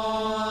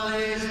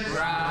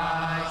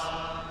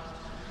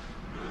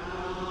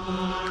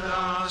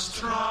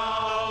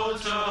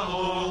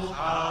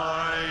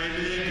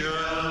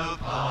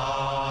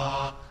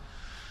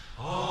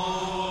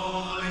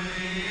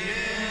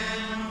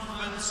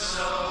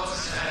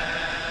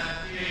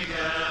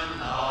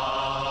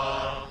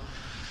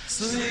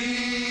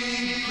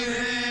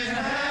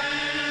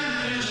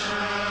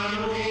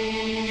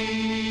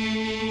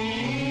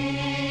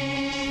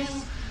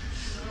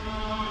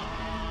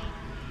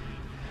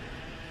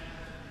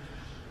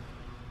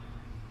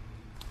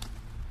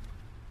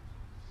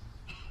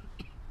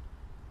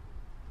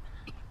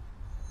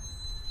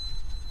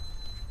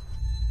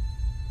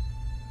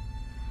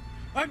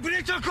Ein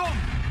Blitzer kommt!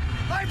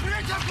 Ein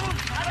Blitzer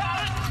kommt!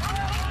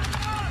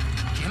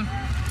 Jim?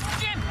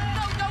 Jim,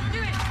 no, don't do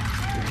it!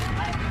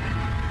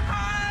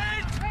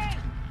 Halt!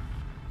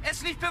 Er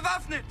ist nicht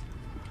bewaffnet!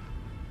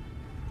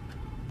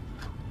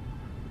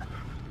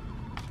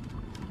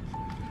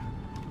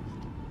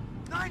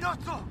 Nein,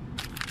 Otto!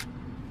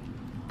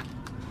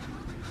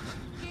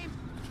 Jim!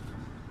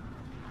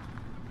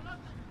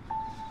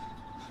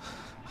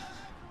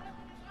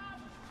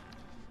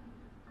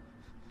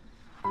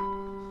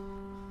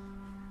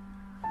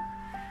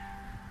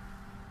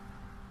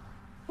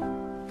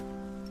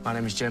 My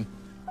name is Jim.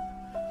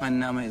 Mein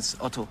Name ist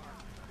Otto.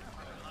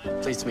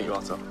 Pleased to meet you,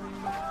 Otto.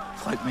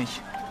 Freut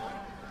mich.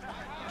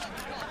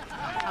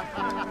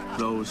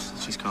 Rose,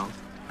 she's called.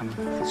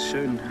 Ist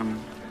schön.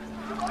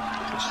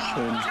 Ist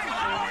schön.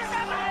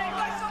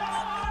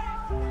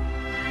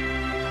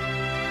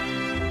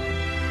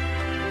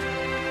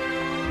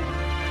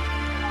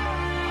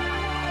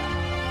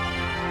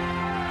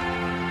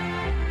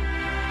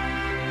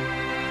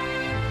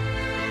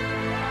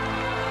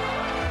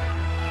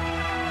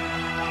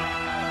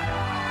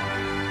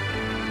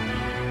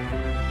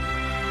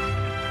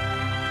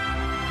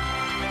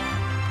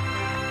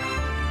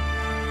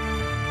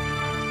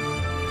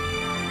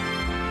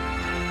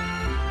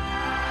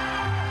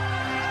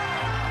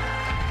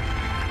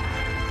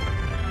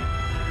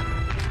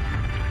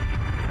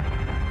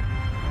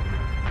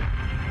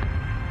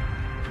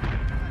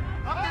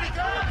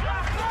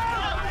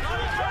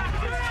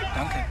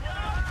 Danke.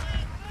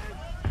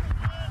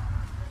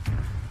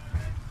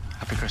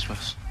 Happy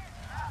Christmas.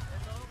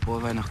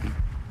 Frohe Weihnachten.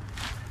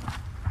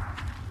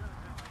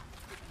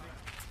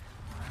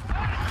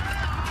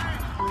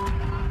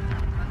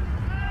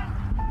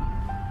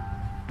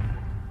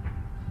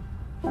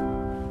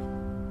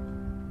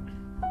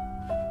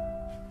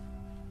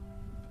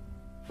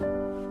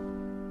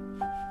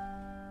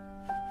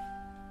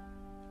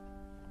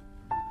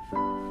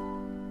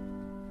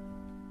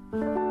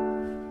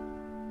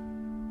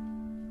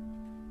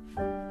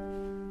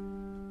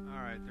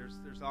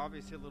 There's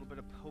obviously a little bit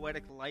of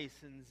poetic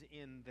license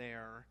in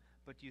there,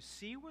 but do you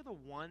see where the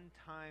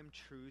one-time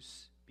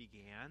truce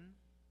began?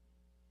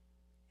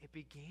 It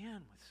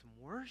began with some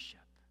worship.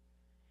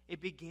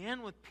 It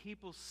began with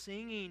people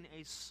singing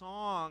a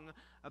song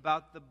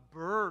about the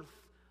birth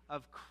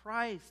of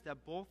Christ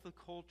that both the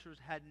cultures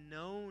had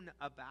known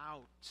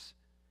about.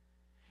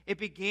 It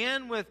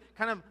began with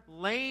kind of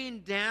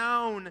laying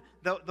down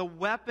the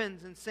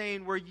weapons and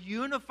saying, we're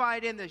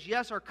unified in this.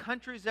 Yes, our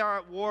countries are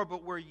at war,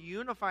 but we're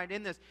unified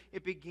in this.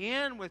 It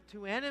began with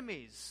two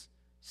enemies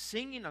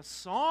singing a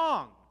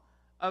song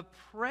of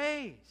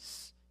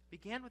praise. It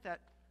began with that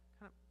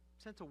kind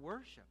of sense of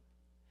worship.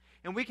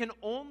 And we can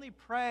only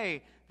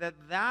pray that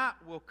that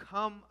will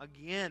come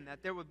again,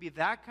 that there would be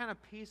that kind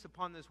of peace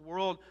upon this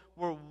world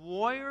where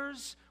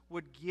warriors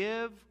would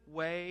give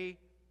way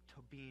to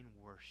being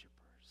worshipers.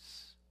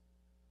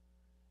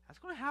 That's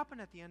going to happen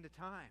at the end of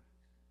time.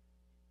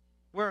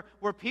 Where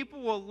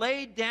people will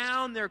lay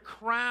down their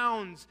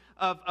crowns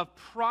of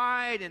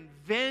pride and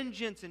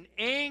vengeance and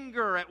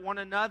anger at one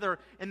another,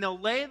 and they'll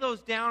lay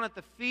those down at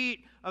the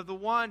feet of the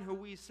one who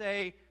we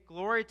say,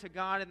 glory to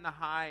God in the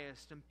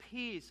highest, and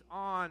peace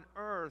on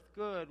earth,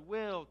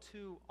 goodwill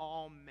to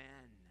all men.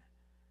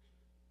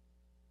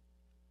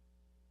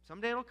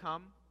 Someday it'll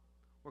come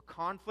where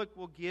conflict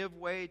will give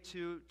way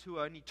to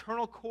an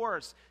eternal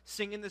chorus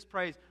singing this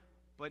praise,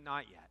 but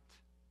not yet.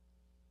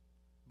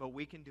 But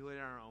we can do it in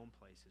our own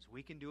places.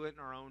 We can do it in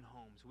our own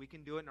homes. We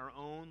can do it in our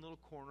own little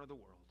corner of the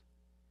world.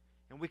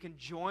 And we can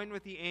join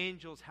with the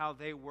angels how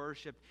they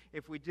worship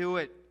if we do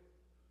it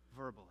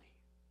verbally.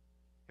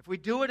 If we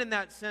do it in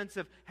that sense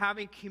of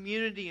having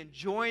community and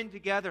join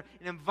together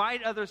and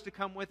invite others to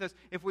come with us,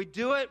 if we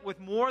do it with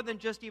more than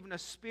just even a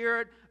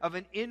spirit of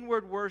an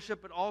inward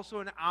worship, but also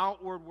an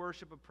outward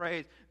worship of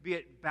praise, be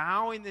it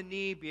bowing the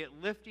knee, be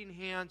it lifting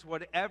hands,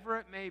 whatever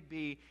it may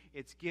be,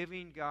 it's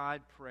giving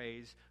God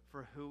praise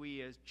for who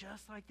He is,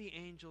 just like the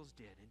angels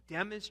did and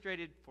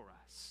demonstrated for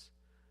us.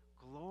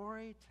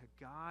 Glory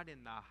to God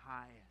in the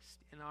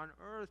highest, and on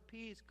earth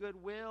peace,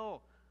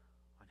 goodwill,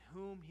 on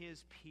whom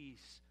His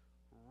peace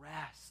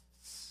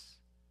rests.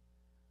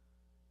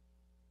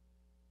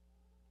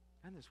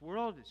 And this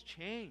world is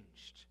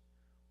changed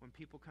when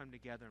people come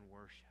together and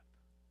worship.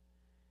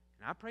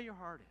 And I pray your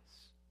heart is.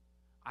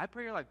 I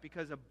pray your life,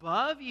 because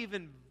above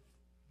even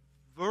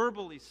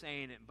verbally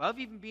saying it, above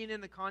even being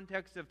in the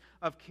context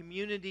of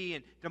community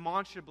and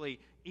demonstrably,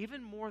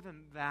 even more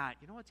than that,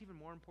 you know what's even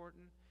more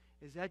important?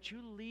 Is that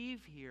you leave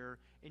here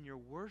and you're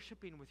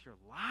worshiping with your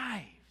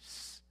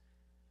lives.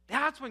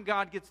 That's when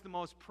God gets the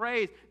most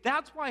praise.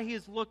 That's why He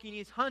is looking,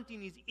 He's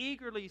hunting, He's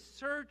eagerly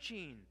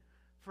searching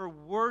for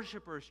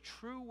worshipers,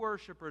 true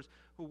worshipers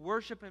who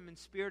worship Him in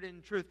spirit and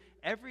in truth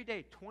every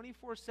day,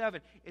 24/7.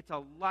 It's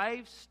a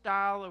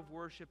lifestyle of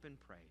worship and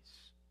praise.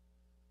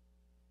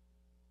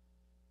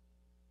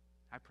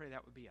 I pray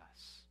that would be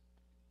us.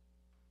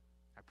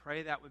 I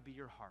pray that would be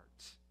your heart.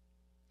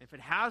 If it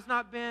has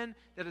not been,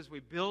 that as we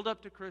build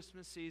up to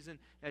Christmas season,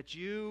 that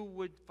you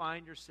would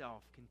find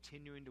yourself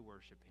continuing to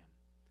worship Him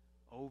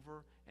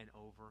over and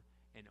over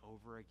and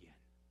over again.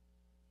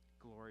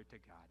 Glory to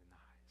God in the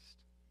highest.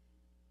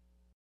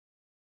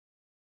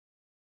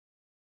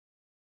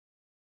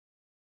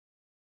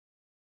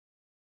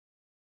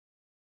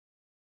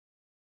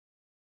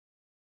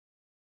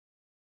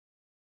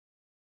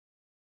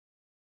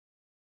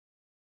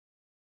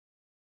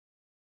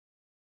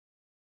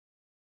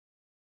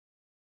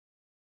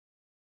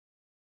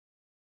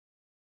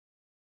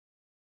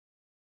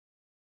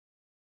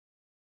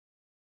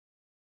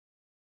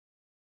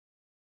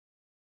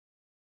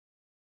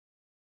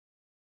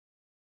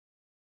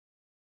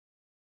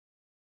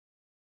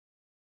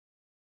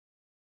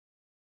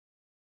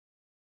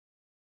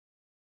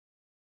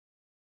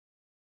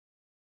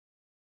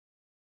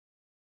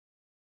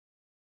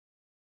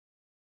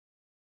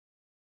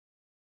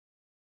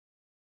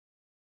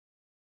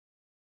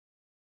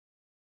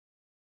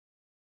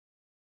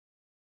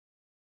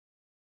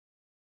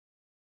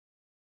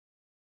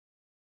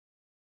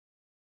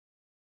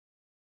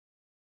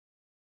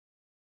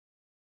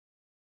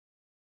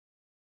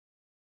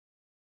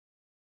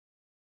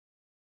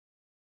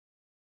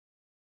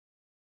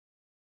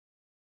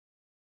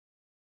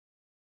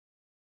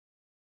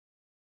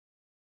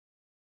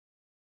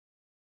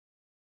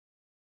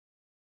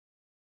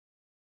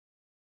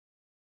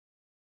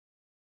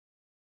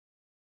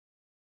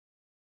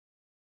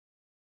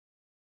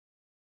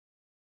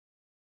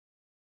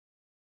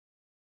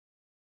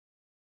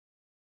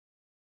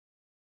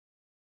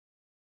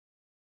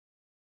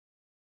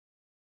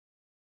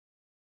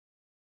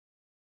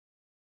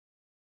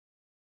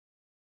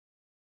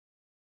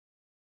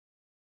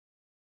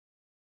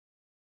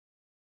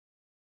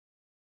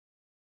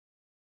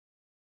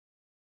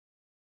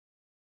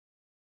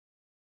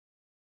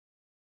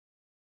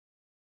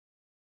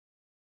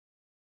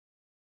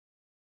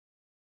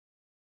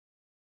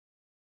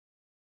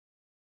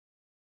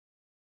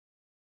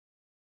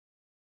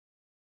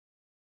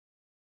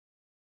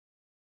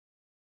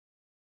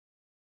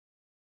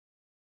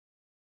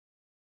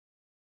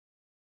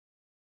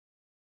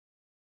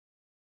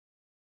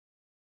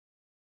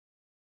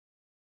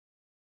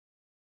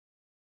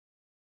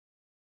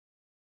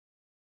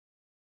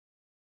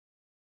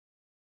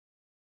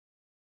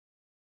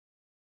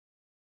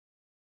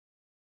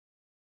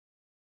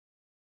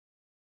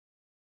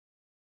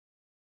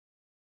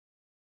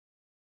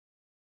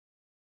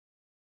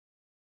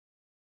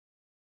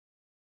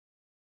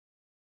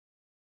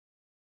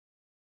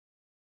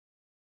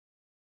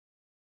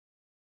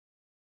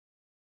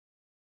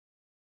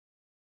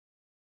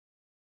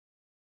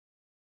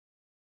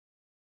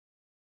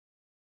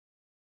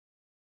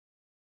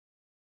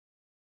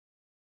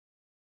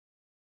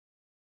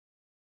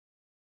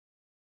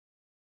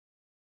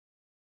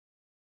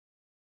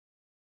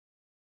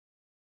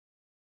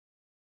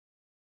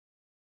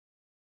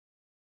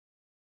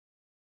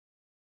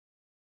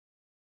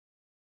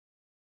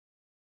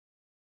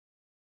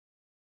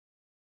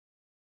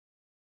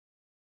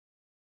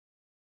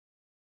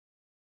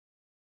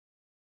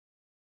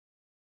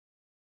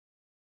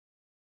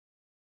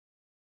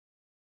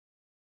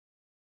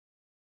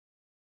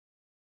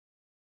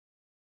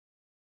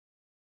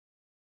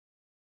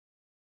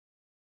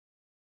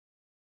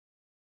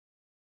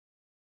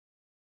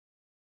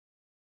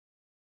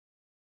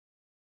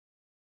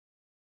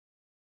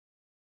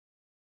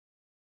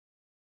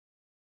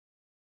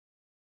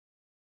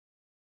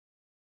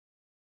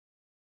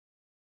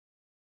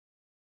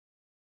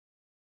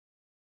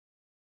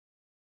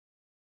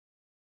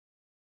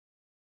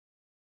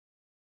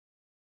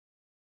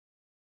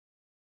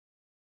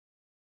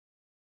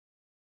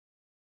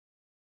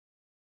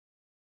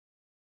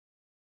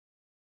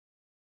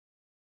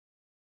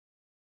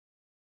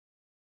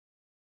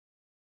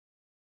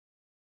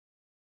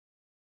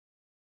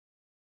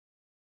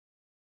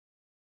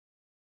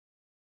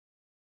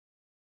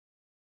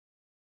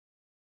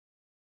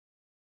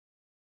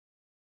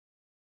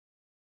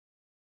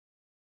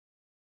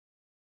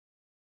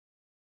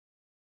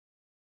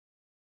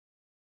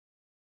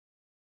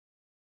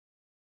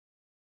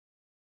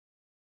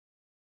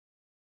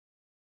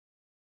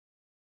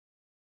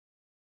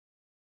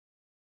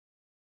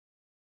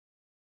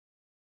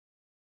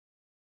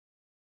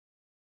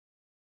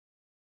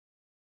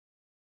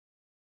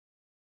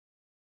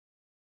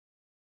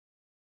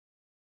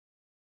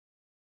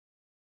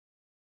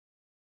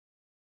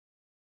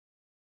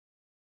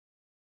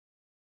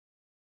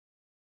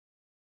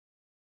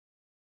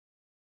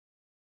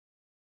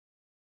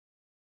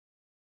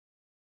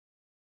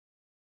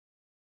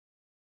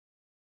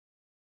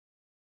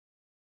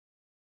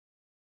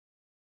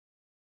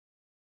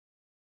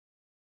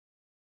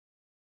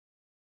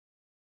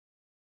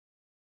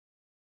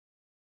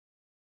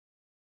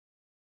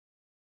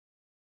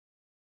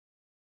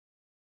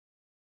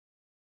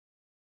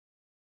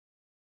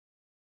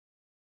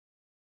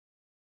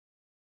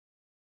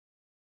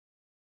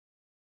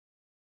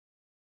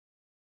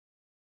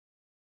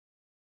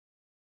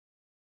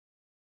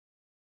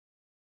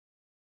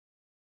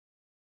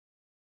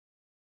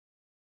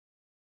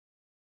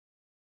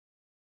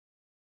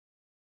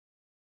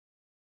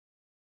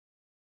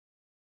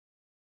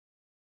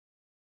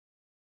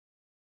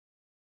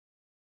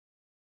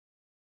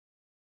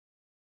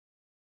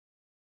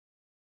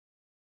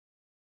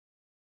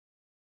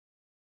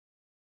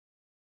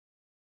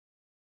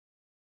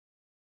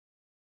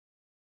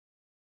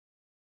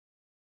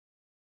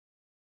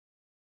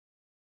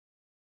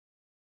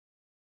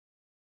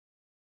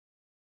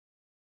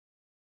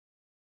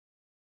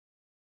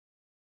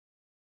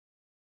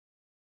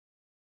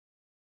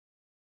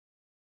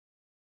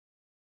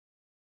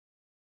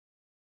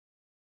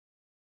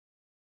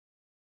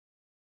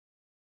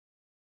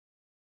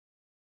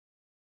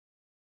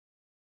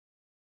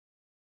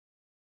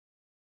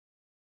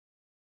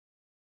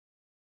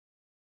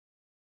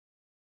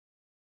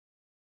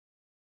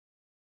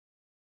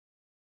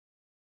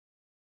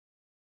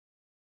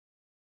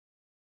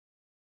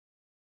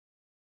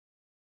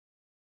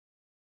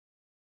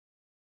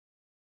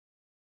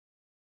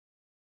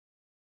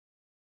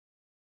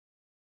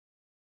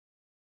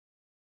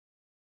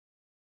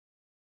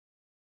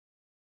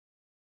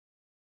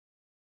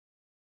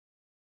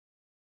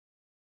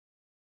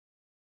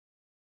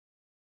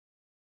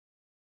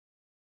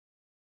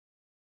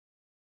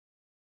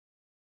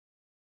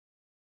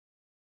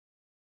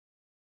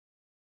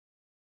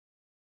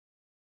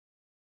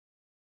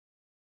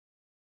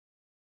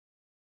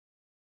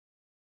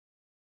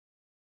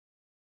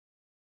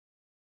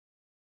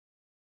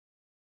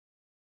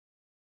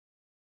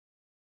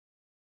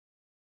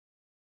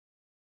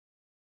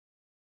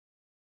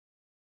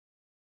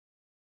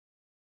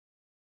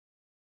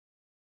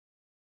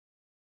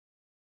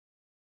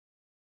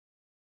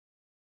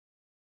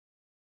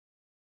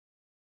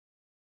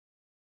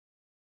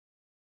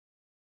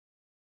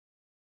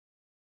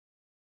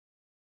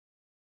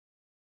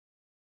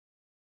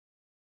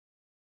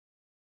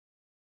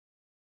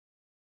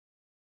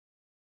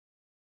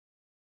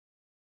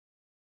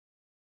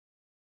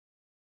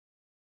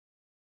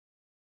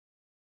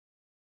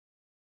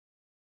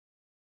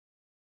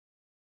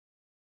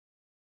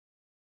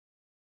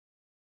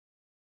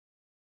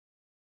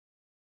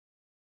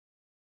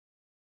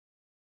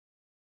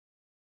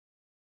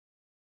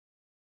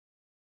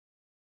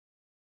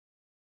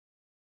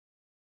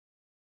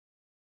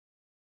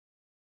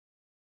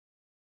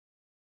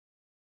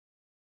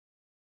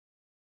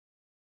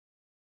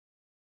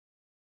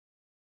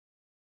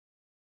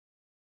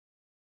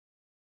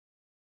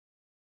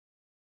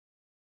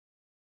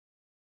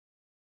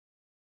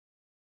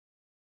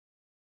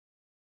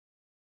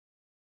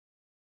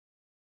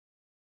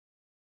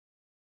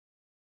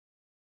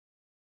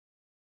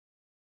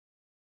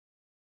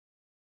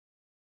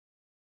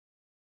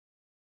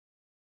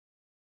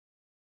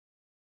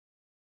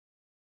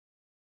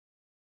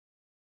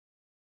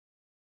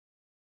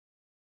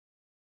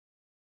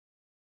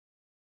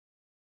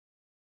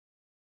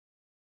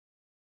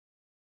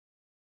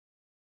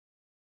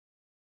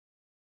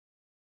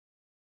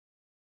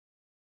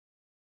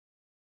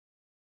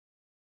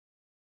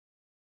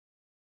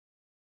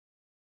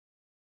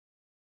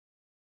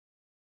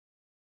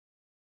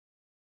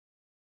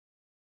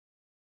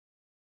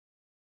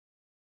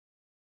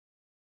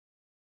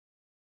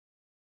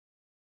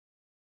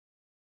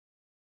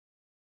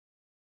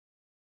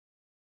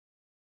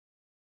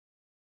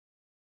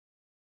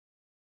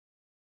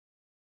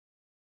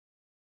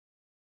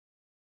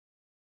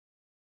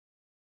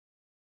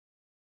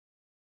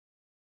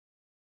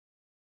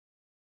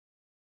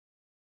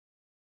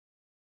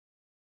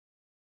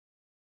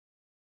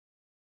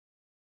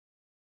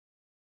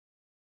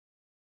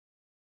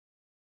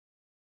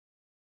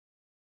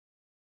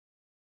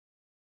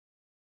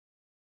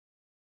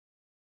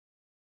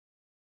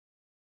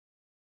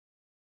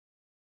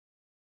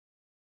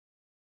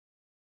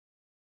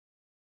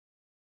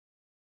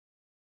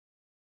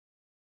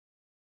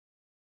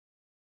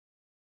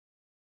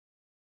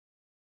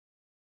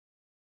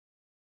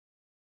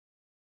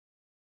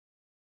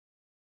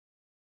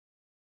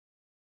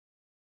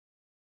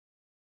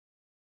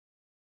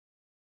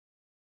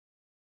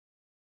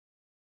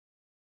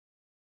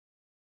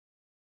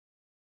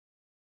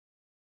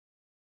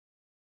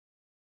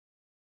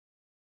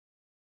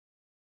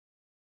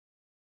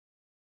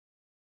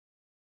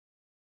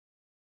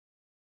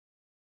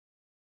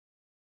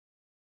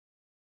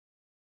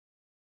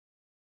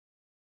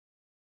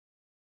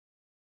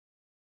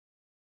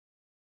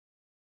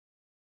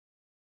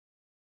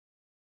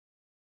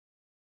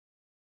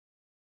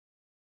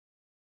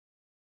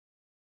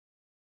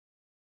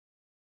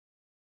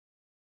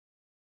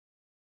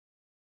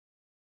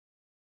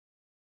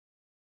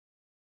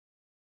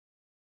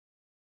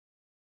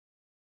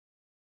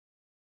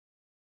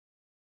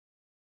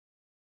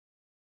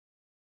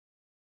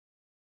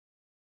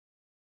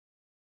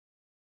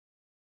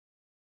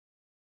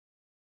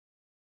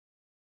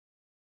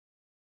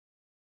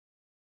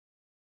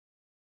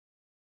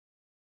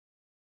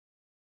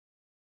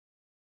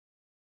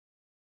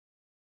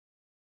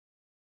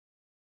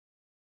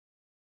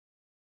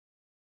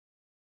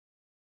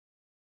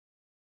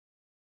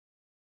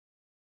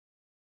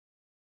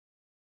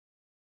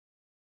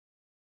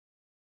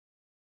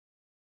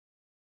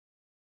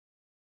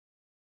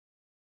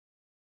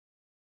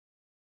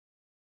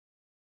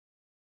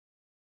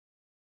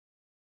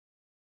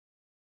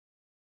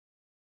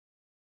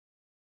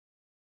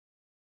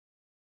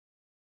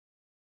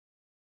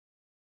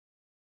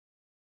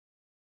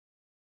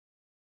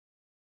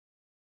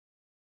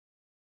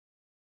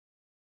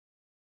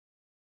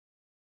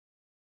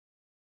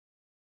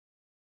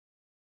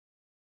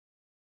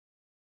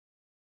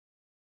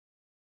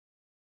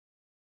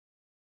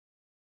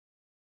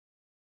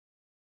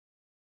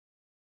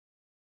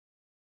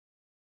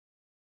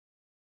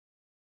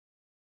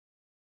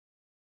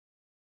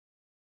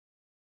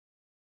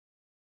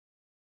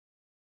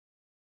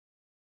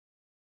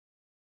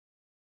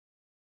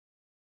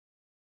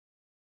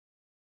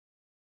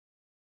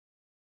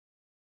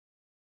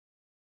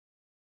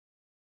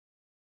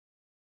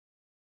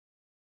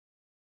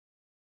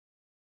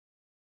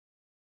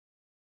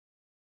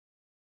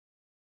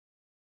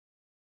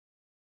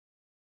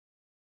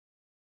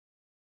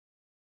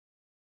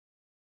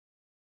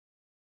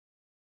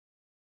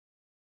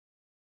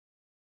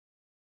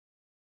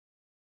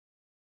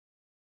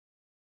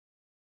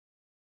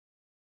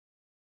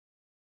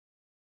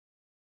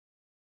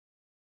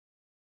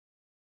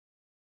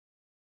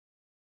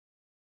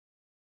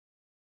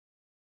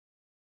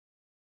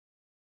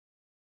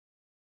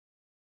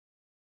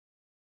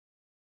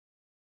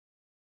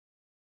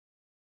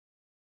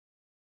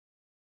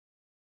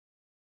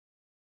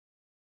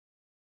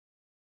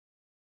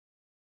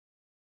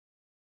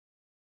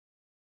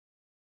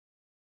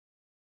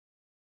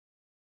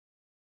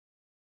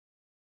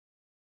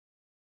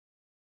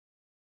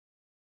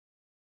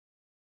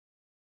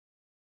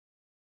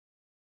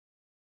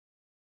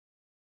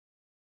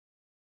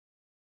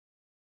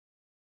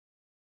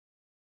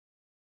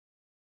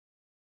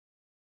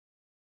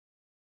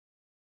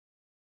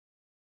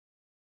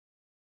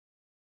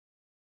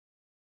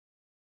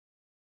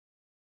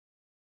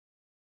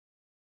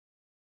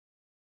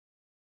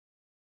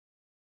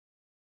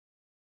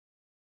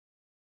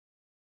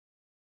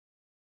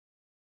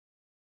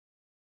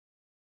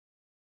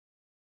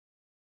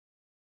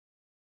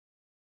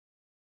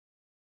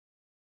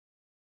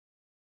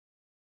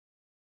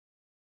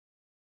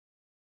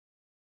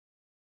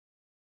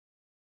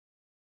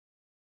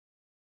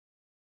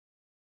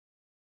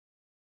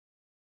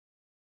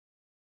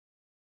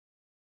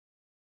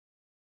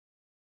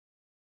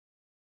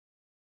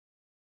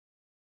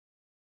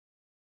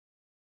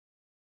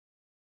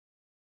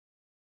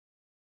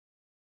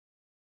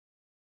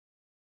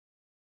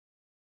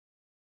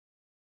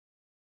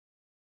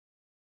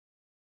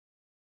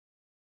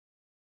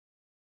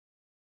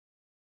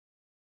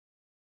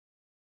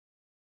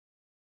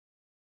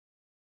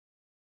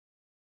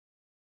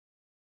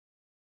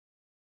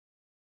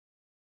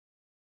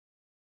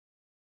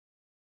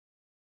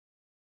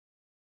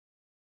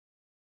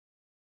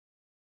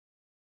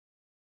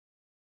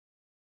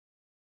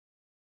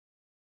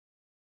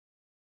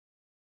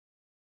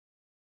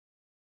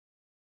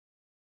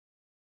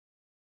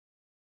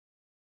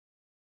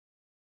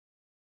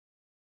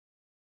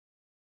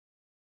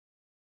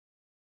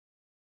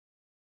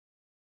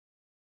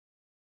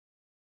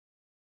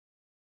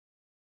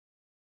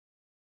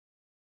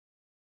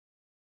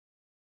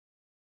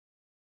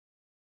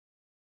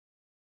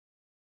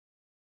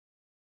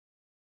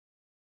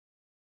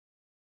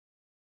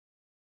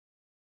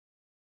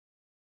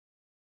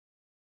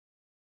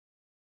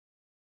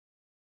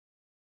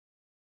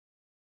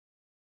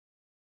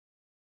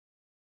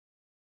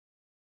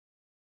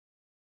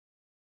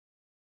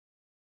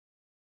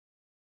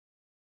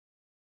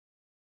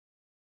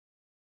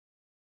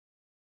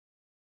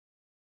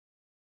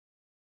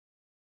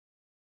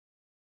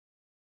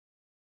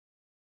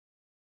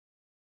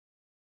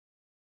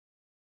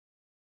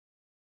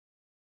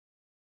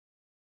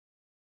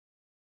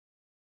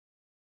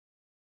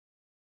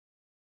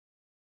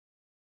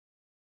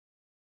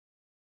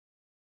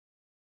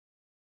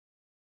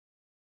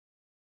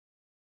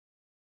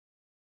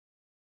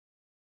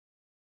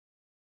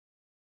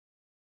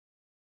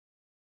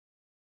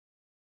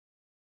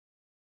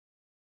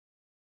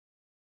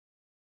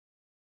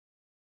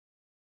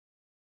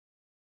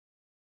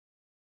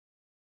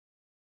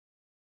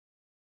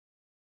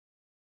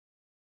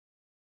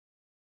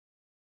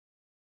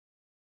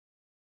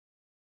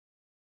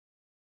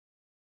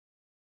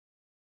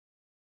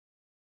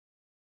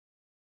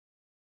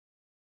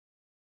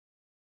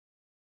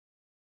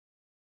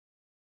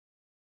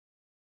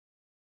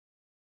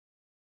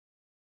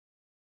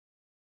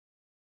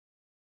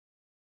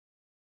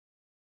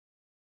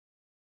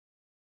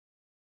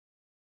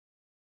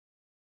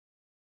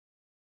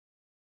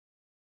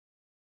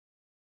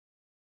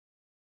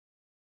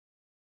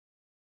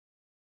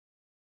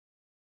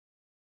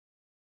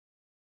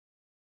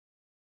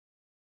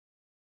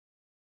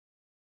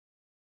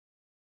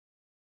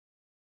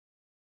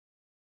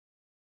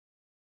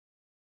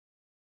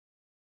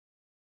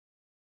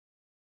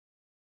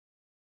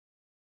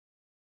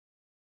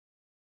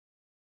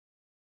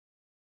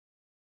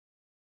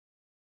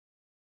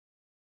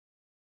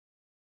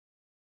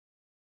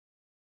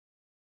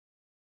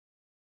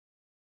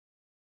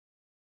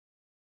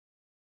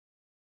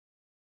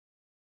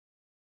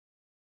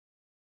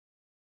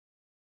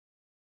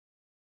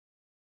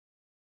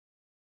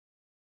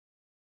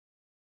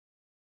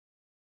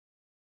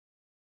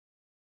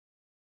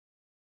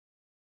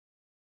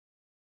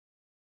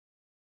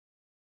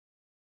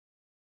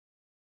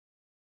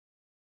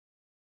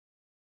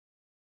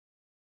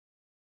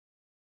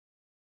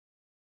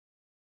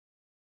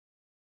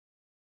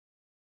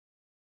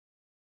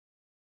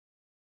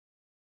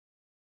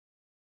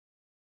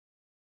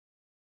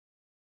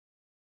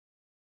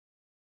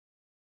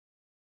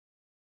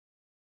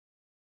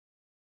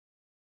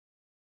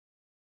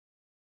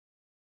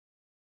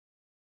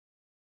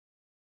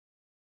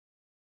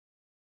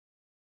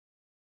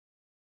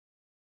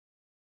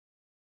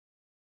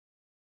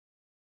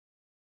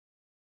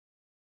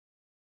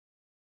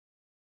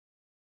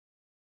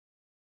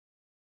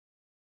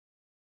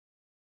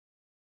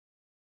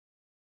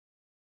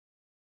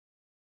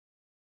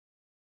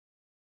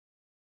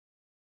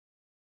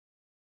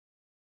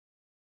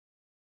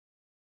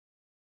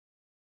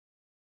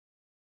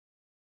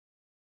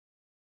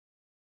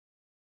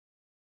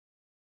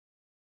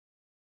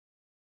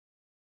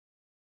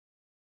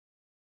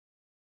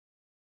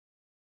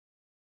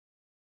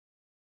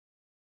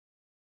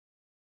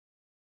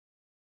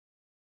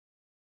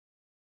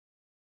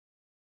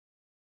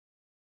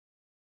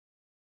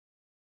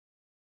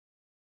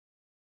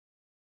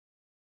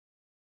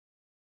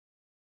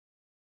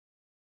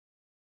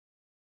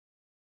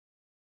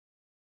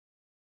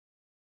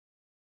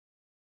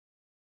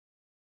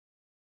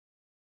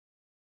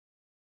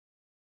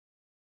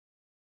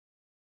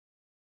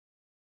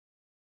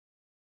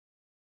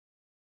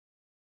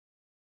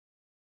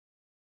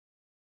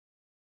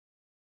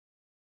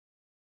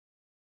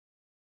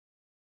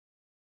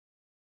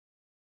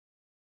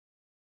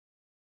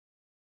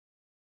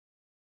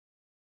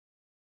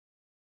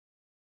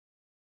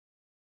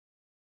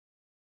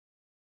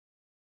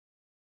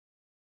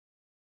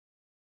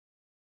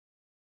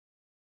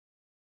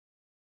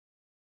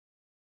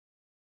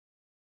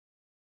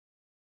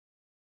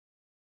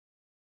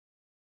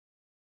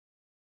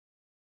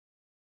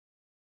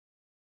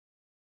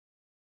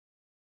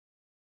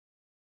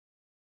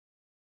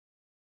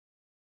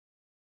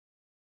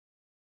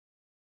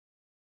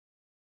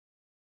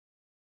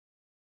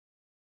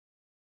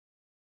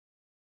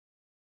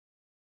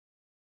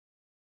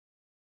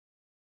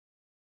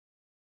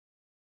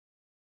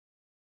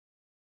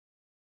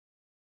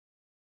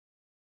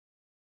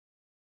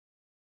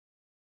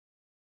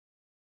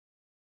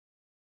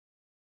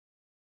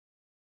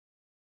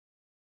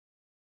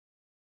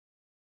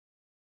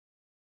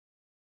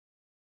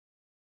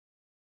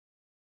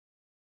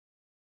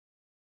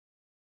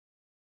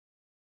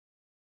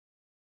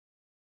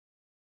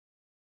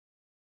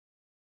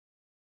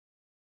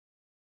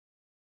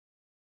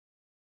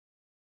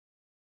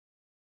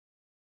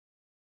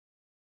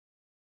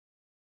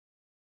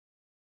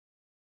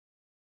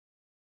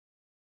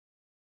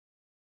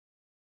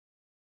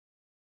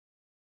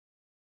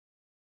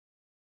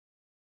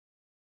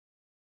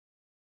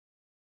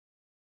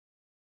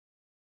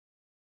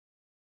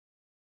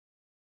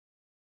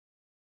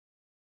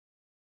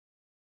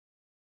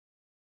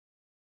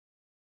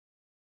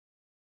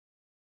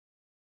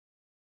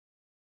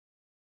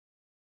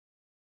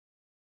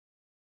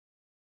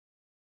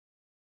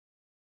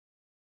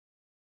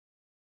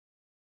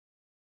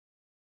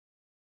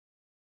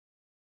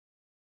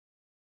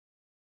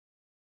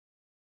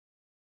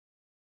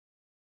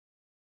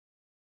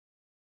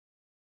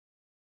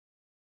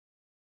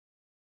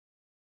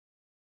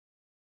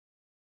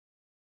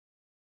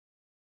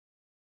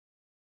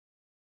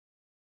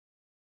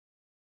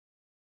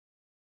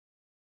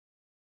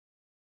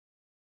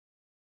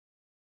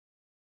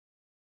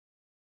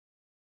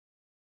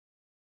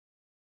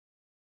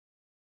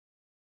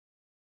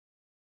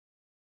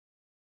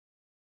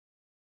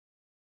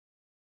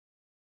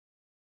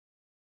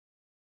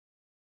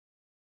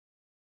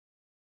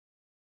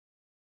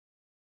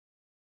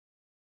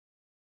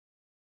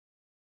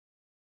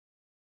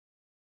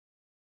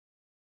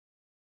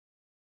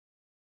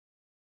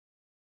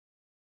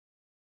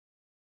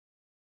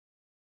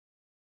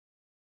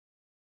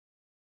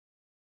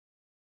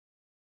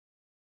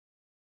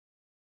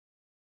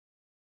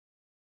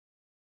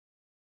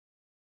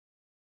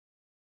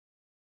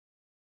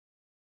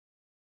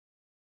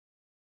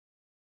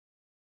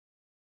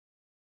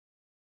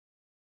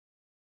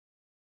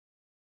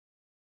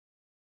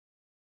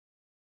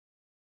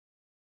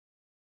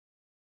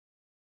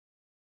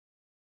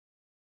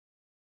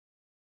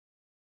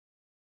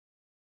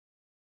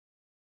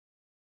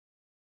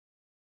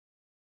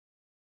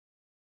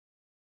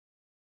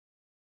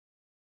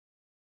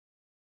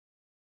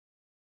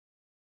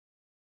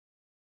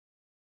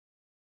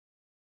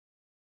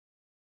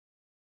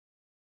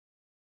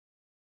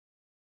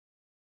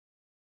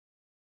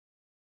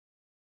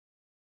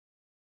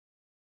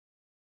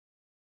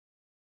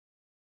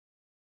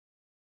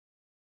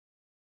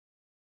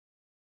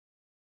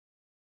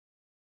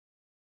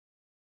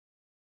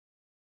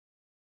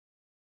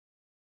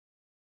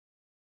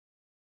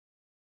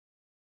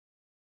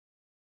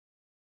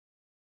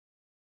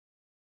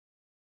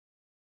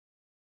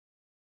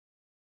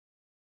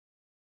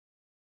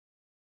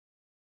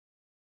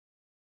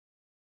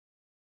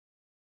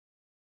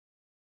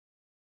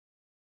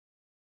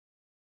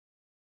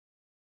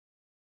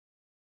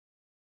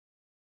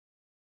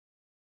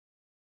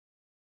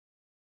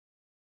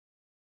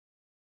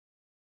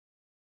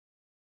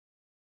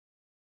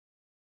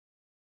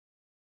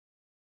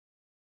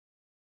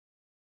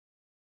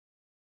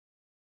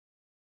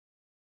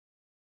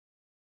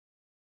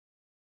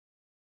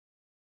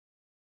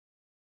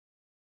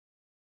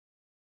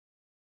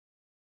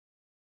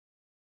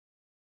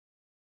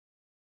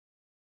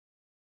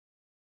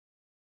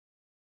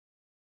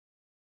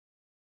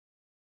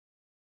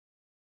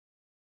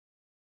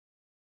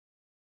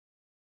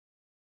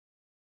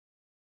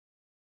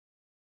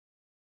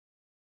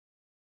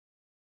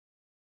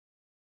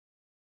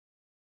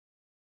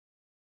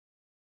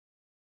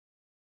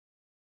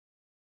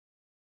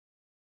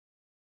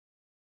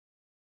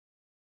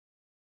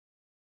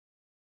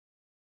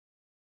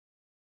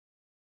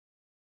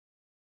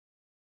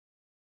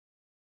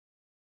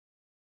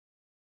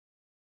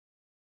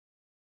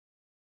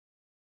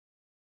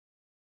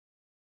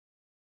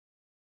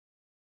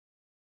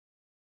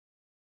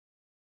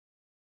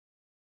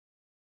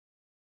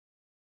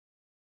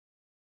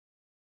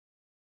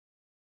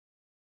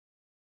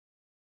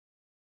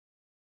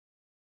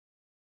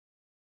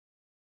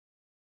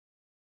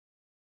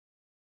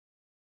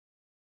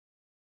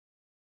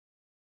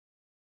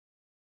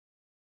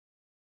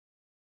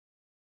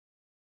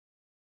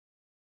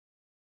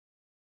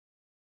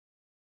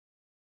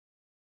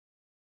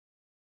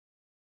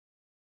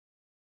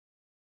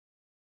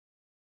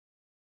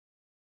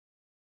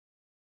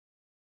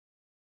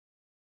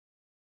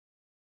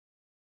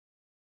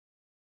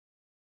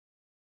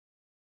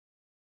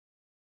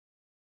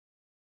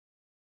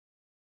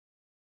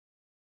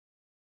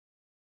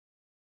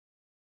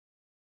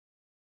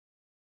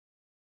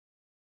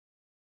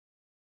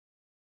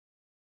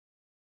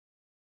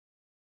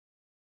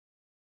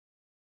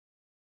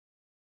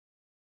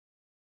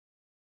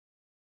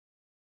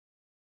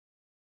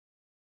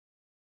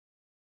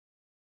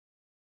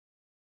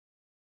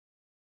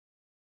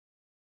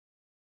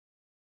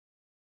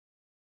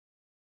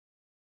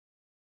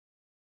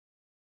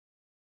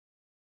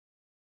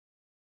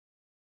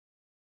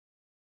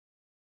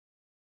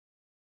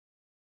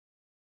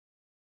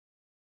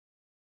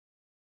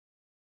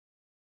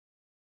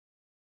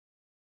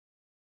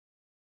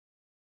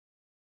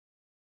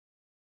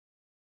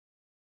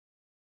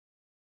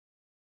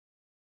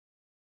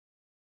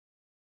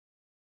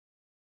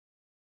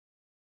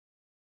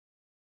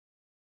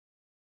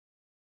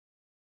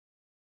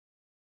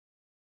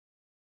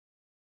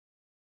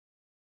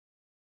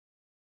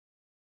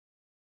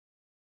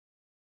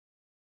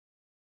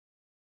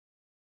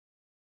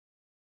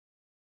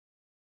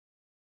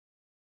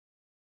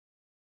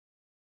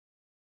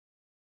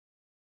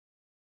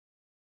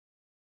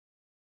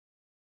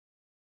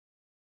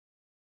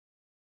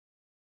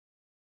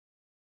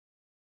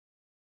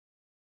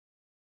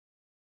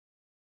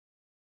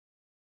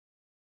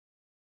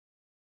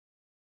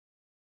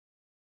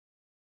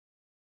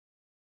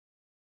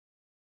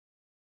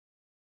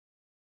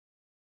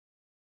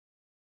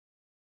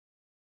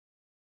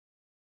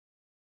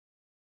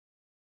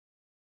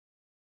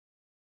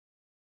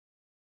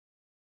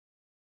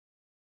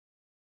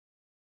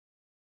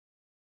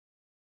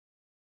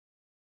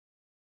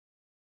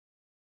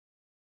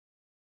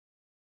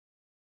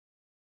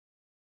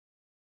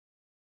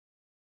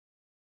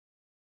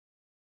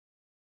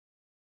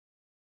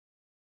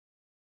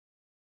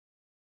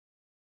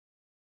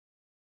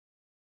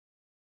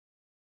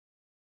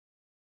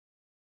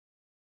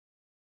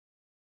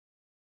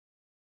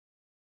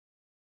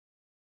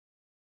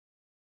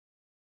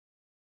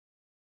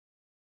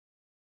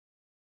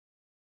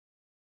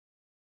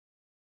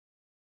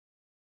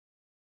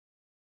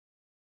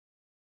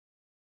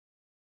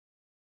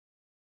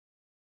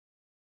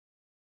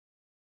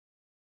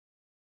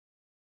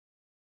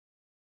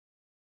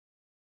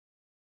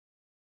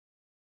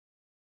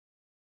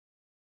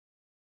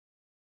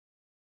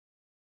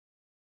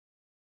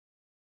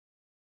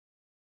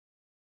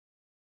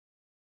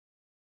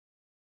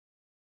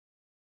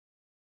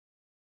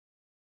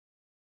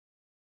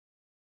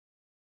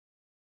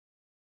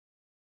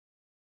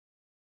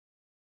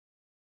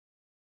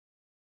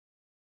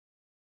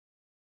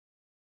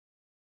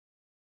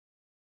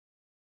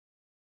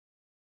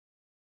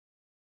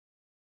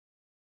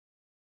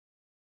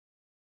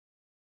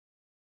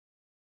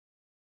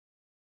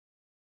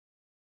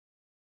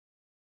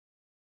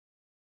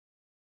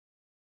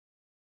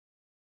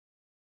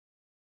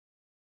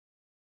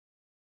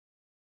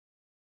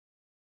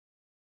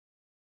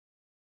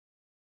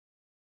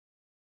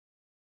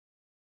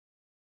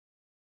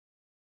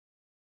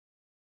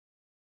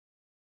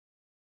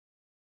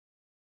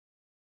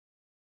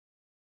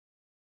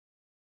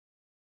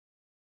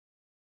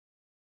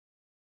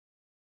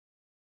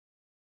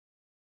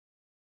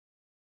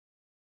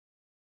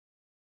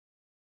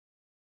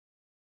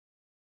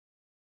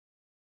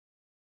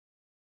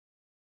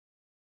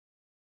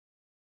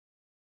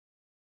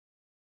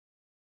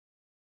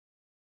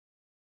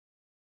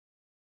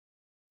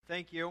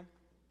 thank you.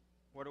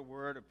 What a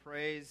word of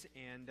praise.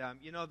 And,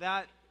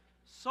 that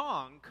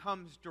song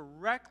comes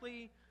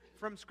directly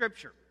from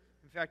Scripture.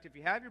 In fact, if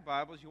you have your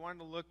Bibles, you want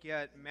to look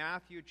at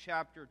Matthew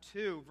chapter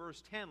 2,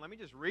 verse 10. Let me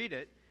just read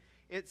it.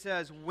 It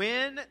says,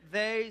 "When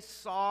they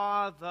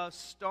saw the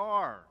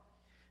star,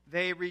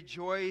 they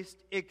rejoiced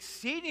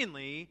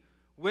exceedingly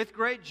with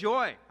great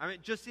joy." I mean,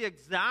 just the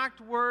exact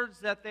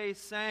words that they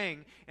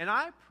sang. And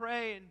I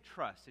pray and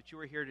trust that you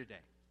are here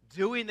today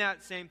doing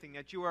that same thing,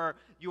 that you are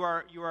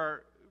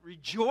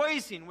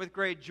rejoicing with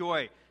great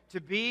joy to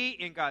be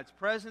in God's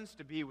presence,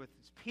 to be with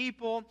His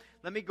people.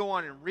 Let me go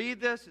on and read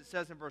this. It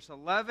says in verse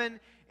 11,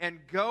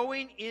 "And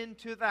going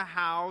into the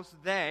house,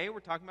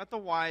 we're talking about the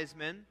wise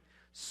men,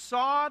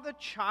 saw the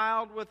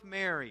child with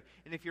Mary."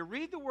 And if you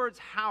read the words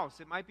house,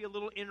 it might be a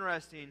little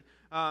interesting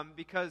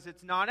because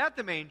it's not at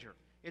the manger.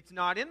 It's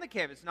not in the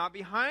cave. It's not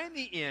behind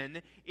the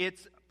inn.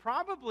 It's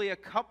probably a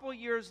couple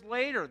years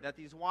later that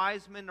these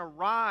wise men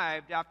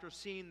arrived after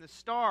seeing the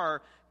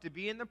star to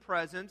be in the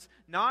presence,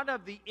 not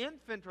of the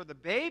infant or the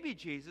baby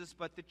Jesus,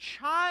 but the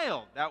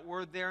child. That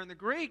word there in the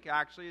Greek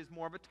actually is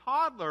more of a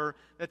toddler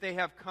that they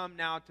have come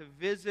now to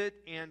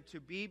visit and to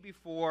be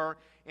before.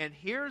 And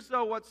here's,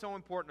 though, what's so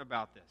important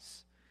about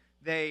this.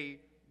 They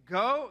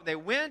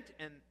went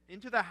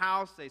into the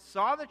house, they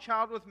saw the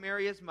child with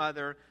Mary, his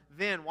mother.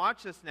 Then,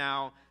 watch this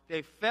now,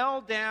 they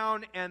fell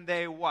down and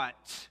they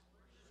what?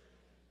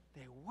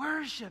 They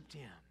worshiped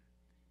Him.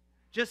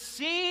 Just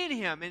seeing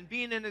Him and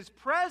being in His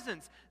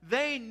presence,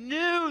 they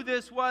knew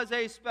this was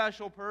a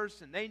special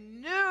person. They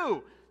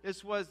knew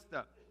this was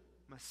the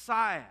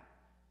Messiah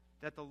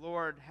that the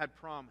Lord had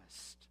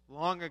promised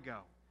long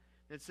ago.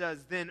 It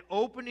says, "Then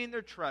opening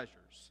their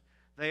treasures,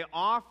 they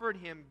offered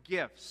Him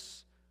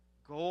gifts,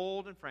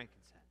 gold and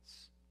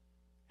frankincense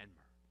and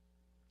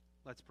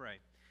myrrh." Let's pray.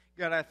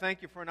 God, I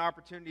thank You for an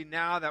opportunity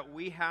now that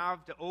we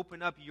have to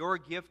open up Your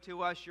gift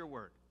to us, Your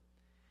Word.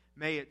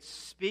 May it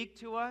speak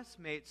to us.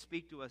 May it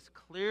speak to us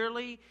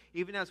clearly,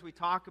 even as we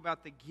talk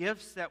about the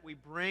gifts that we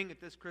bring at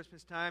this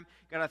Christmas time.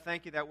 God, I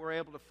thank You that we're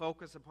able to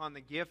focus upon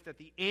the gift that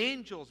the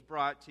angels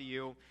brought to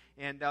You.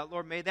 And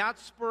Lord, may that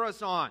spur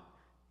us on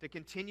to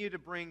continue to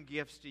bring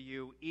gifts to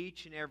You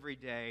each and every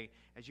day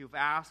as You've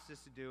asked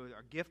us to do.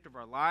 Our gift of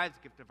our lives,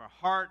 gift of our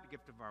heart,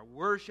 gift of our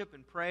worship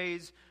and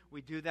praise.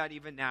 We do that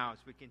even now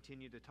as we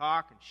continue to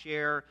talk and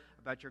share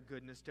about Your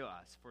goodness to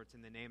us. For it's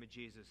in the name of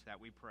Jesus that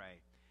we pray.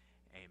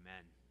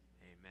 Amen.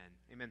 Amen.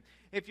 Amen.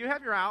 If you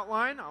have your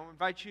outline, I'll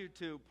invite you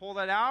to pull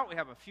that out. We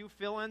have a few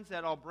fill-ins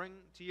that I'll bring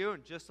to you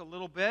in just a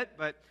little bit,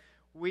 but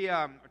we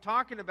are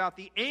talking about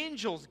the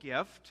angel's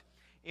gift.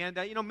 And,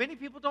 many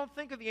people don't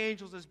think of the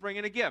angels as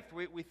bringing a gift.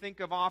 We think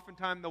of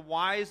oftentimes the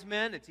wise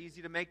men. It's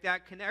easy to make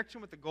that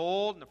connection with the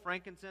gold and the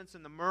frankincense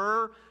and the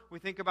myrrh. We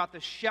think about the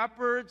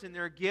shepherds and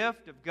their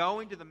gift of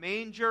going to the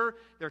manger,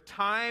 their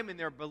time and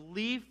their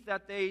belief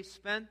that they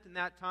spent in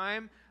that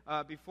time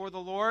before the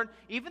Lord.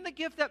 Even the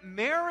gift that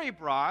Mary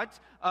brought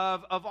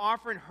of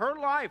offering her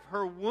life,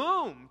 her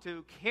womb,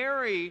 to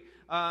carry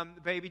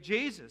the baby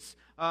Jesus.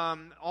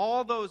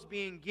 All those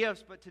being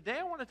gifts. But today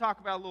I want to talk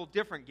about a little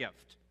different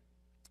gift.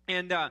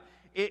 And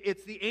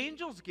it's the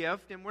angel's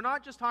gift, and we're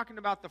not just talking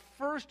about the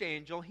first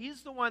angel.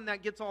 He's the one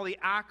that gets all the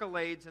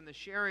accolades and the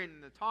sharing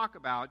and the talk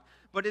about,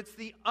 but it's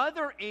the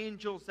other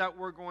angels that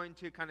we're going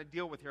to kind of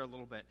deal with here a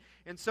little bit.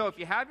 And so if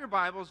you have your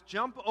Bibles,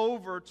 jump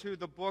over to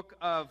the book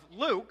of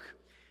Luke,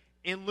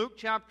 in Luke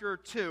chapter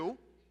 2.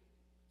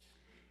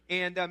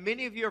 And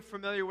many of you are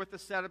familiar with the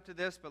setup to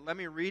this, but let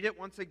me read it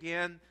once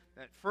again.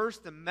 That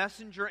first, the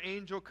messenger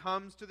angel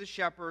comes to the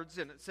shepherds,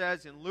 and it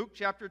says in Luke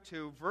chapter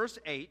 2, verse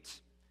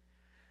 8,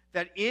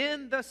 that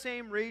in the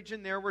same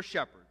region there were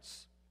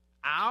shepherds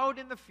out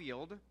in the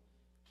field,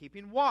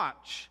 keeping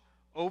watch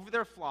over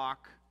their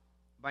flock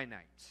by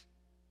night.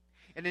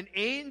 And an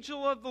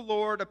angel of the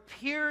Lord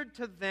appeared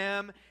to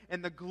them,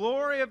 and the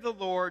glory of the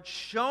Lord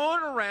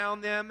shone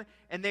around them,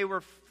 and they were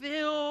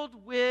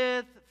filled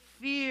with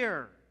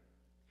fear.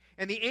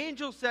 And the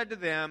angel said to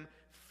them,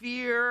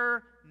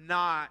 "Fear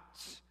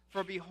not,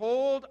 for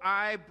behold,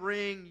 I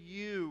bring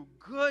you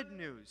good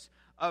news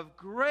of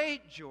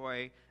great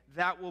joy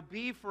that will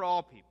be for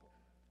all people.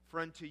 For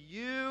unto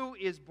you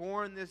is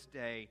born this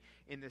day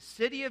in the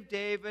city of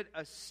David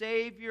a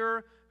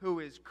Savior who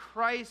is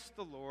Christ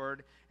the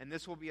Lord. And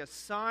this will be a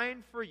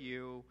sign for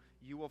you.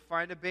 You will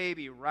find a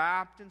baby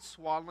wrapped in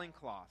swaddling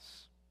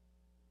cloths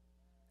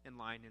and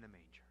lying in a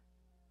manger."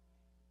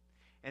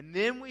 And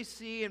then we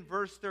see in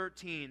verse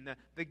 13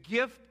 the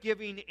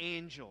gift-giving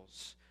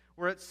angels,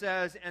 where it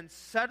says, "And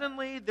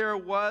suddenly there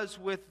was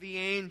with the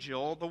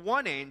angel, the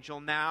one angel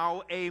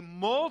now, a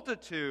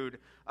multitude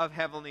of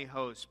heavenly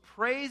hosts,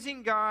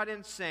 praising God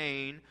and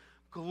saying,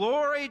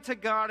 Glory to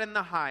God in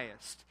the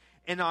highest,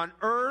 and on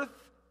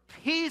earth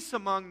peace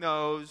among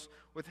those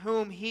with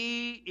whom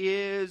He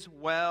is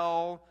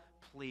well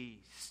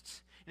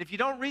pleased." And if you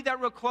don't read that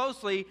real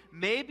closely,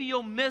 maybe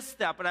you'll miss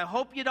that, but I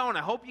hope you don't.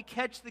 I hope you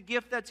catch the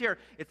gift that's here.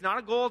 It's not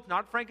of gold, it's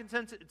not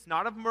frankincense, it's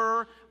not of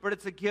myrrh, but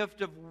it's a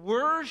gift of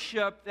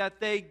worship that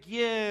they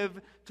give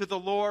to the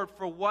Lord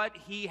for what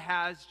He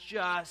has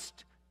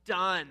just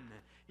done.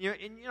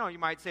 You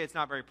might say it's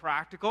not very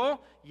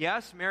practical.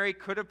 Yes, Mary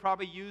could have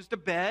probably used a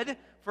bed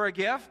for a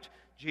gift.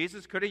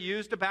 Jesus could have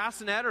used a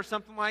bassinet or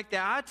something like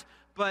that.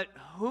 But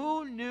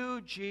who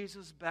knew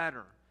Jesus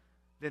better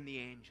than the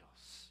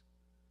angels?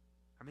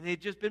 I mean,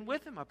 they'd just been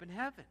with him up in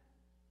heaven.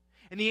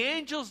 And the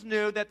angels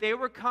knew that they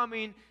were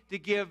coming to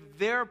give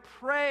their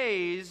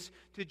praise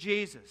to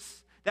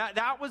Jesus.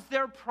 That was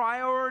their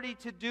priority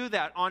to do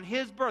that on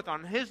his birth,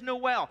 on his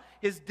Noel,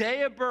 his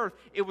day of birth.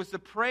 It was the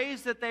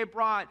praise that they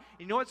brought.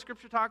 You know what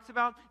Scripture talks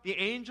about? The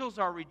angels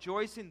are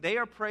rejoicing. They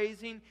are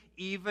praising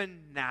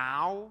even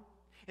now.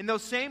 And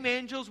those same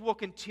angels will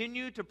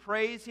continue to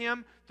praise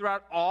him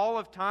throughout all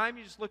of time.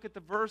 You just look at the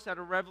verse out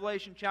of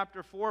Revelation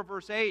chapter 4,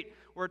 verse 8,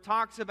 where it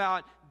talks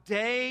about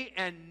day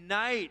and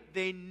night,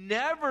 they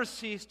never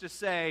cease to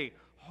say,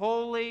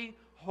 holy,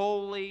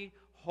 holy,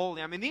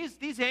 holy. I mean,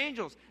 these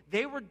angels,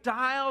 they were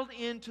dialed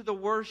into the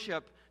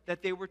worship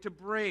that they were to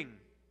bring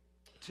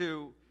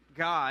to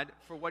God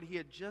for what he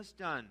had just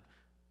done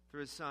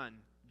through his Son,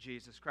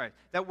 Jesus Christ.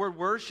 That word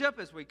worship,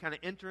 as we kind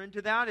of enter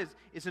into that,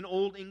 is an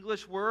old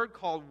English word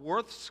called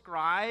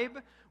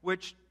worthscribe,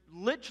 which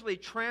literally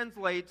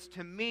translates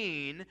to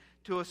mean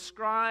to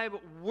ascribe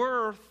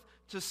worth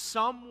to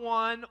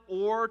someone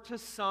or to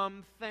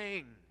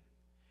something.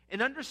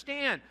 And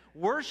understand,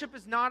 worship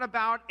is not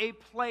about a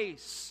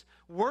place.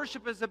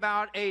 Worship is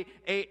about a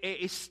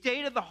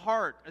state of the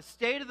heart, a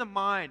state of the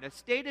mind, a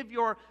state of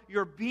your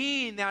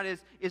being that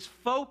is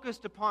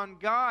focused upon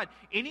God.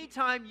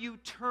 Anytime you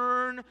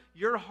turn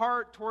your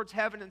heart towards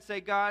heaven and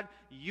say, God,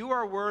 you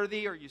are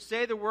worthy, or you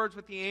say the words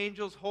with the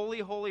angels, holy,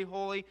 holy,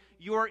 holy,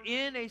 you are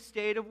in a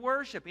state of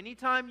worship.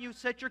 Anytime you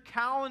set your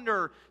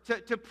calendar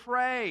to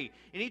pray,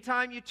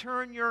 anytime you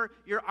turn your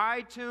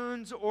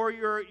iTunes or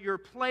your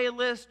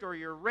playlist or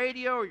your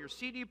radio or your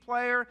CD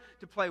player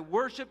to play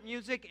worship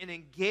music and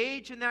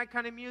engage in that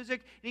kind of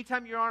music,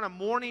 anytime you're on a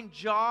morning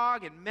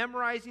jog and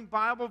memorizing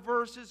Bible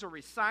verses or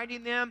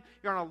reciting them,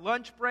 you're on a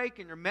lunch break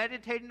and you're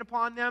meditating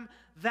upon them,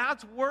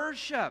 that's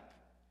worship.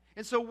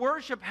 And so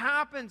worship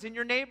happens in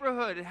your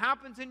neighborhood. It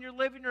happens in your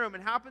living room.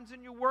 It happens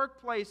in your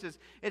workplaces.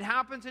 It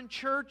happens in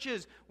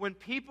churches when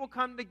people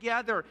come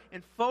together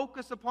and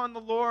focus upon the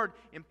Lord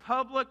in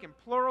public and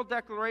plural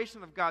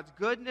declaration of God's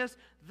goodness.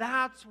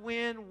 That's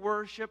when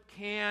worship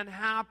can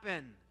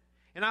happen.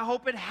 And I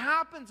hope it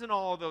happens in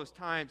all of those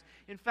times.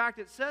 In fact,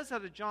 it says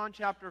out of John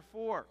chapter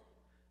 4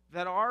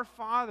 that our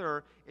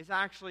Father is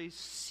actually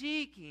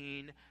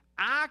seeking,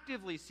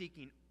 actively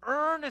seeking,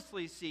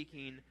 earnestly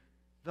seeking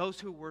those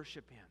who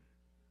worship him.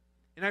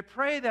 And I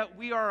pray that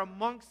we are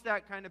amongst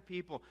that kind of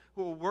people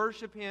who will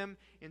worship him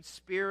in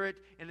spirit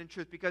and in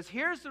truth. Because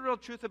here's the real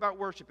truth about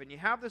worship, and you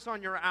have this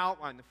on your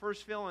outline, the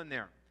first fill in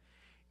there.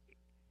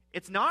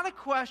 It's not a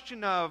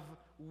question of,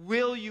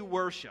 will you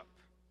worship?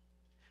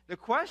 The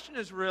question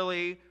is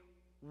really,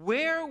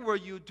 where will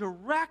you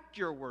direct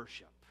your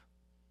worship?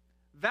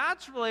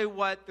 That's really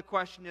what the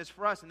question is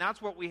for us, and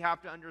that's what we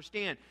have to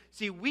understand.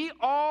 See, we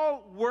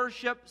all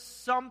worship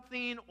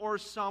something or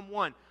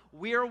someone.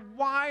 We are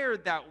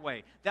wired that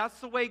way. That's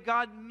the way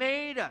God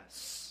made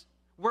us.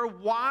 We're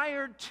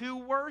wired to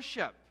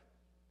worship.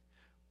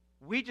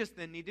 We just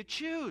then need to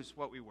choose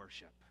what we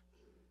worship.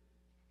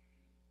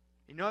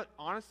 You know what?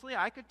 Honestly,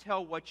 I could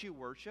tell what you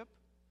worship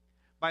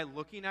by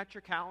looking at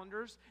your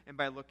calendars and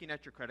by looking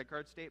at your credit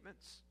card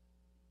statements.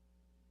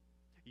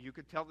 You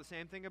could tell the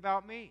same thing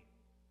about me.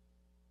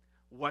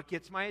 What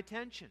gets my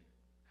attention?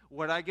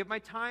 What do I give my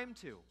time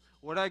to?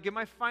 What do I give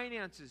my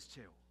finances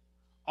to?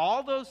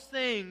 All those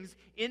things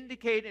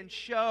indicate and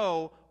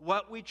show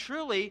what we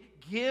truly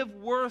give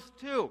worth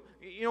to.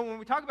 You know, when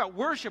we talk about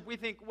worship, we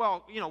think,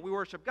 well, you know, we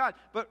worship God.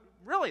 But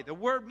really, the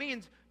word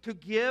means to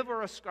give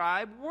or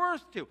ascribe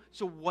worth to.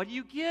 So what do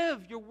you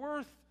give your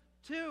worth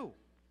to?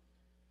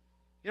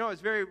 You know,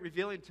 it's very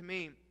revealing to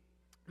me.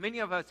 Many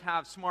of us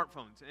have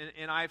smartphones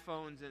and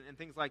iPhones and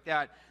things like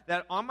that.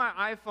 That on my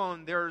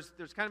iPhone, there's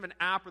kind of an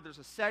app or there's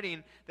a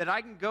setting that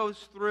I can go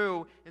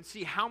through and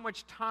see how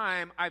much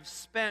time I've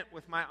spent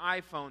with my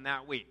iPhone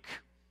that week.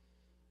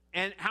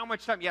 And how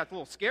much time, yeah, it's a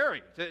little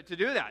scary to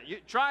do that. You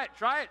try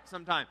it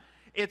sometime.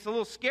 It's a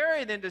little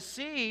scary then to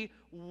see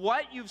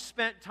what you've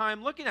spent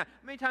time looking at.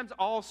 Many times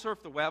I'll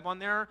surf the web on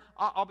there.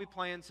 I'll be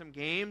playing some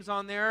games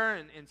on there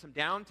and some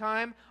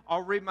downtime.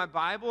 I'll read my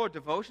Bible or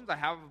devotions. I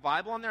have a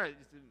Bible on there. It's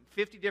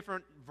 50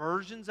 different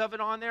versions of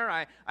it on there.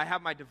 I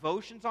have my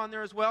devotions on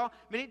there as well.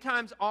 Many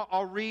times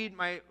I'll read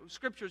my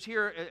scriptures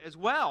here as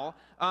well,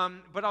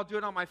 but I'll do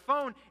it on my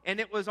phone. And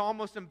it was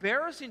almost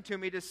embarrassing to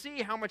me to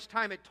see how much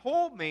time it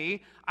told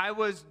me I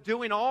was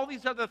doing all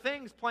these other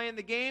things, playing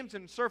the games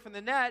and surfing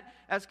the net,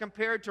 as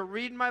compared to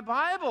reading my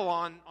Bible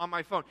on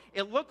my phone.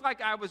 It looked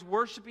like I was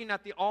worshiping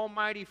at the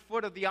almighty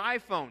foot of the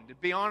iPhone, to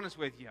be honest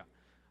with you.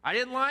 I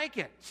didn't like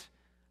it.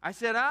 I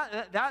said,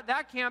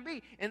 that can't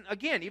be. And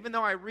again, even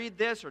though I read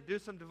this or do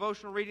some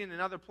devotional reading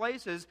in other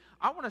places,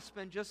 I want to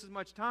spend just as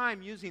much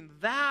time using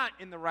that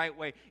in the right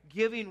way,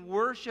 giving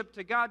worship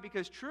to God,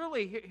 because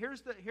truly,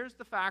 here's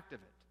the fact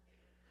of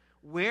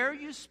it. Where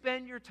you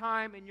spend your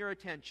time and your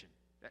attention,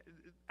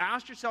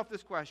 ask yourself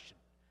this question.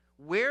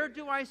 Where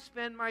do I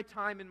spend my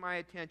time and my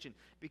attention?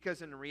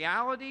 Because in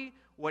reality,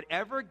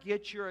 whatever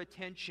gets your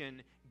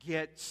attention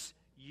gets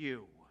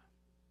you.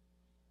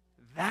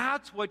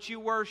 That's what you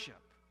worship.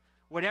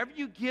 Whatever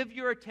you give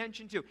your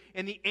attention to.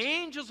 And the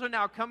angels are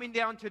now coming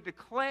down to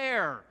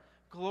declare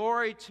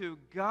glory to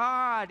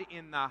God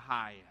in the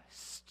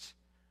highest.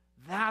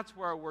 That's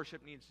where our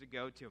worship needs to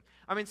go to.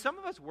 I mean, some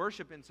of us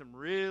worship in some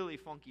really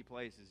funky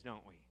places,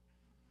 don't we?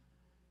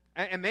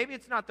 And maybe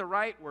it's not the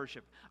right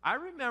worship. I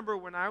remember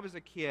when I was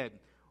a kid,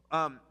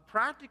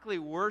 practically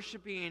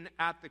worshiping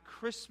at the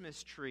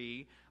Christmas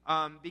tree,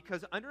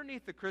 because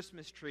underneath the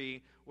Christmas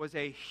tree was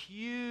a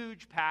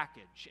huge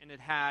package, and it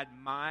had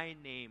my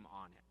name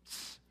on it.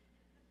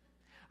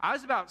 I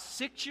was about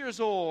 6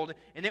 years old,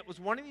 and it was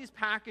one of these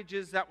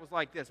packages that was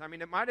like this. I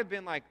mean, it might have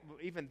been like,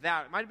 even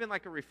that, it might have been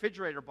like a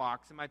refrigerator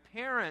box, and my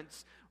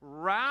parents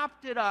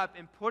wrapped it up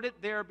and put it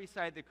there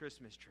beside the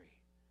Christmas tree.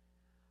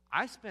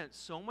 I spent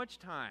so much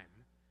time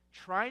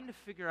trying to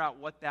figure out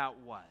what that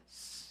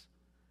was.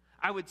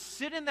 I would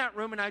sit in that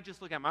room and I'd just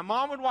look at it. My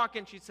mom would walk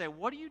in, she'd say,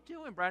 "What are you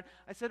doing, Brad?"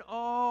 I said,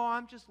 "Oh,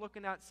 I'm just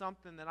looking at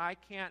something that I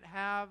can't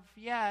have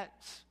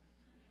yet."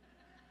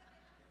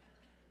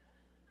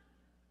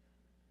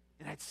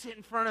 And I'd sit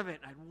in front of it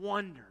and I'd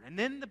wonder. And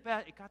then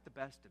it got the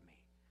best of me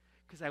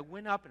because I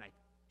went up and I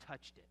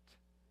touched it.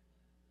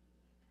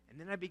 And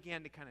then I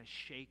began to kind of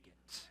shake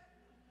it.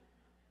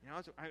 You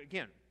know,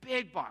 again,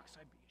 big box,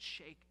 I'd be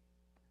shaking.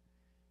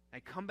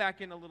 I'd come back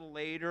in a little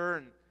later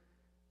and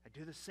I'd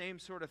do the same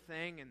sort of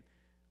thing. And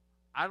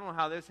I don't know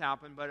how this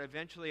happened, but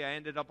eventually I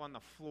ended up on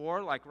the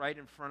floor, like right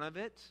in front of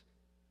it.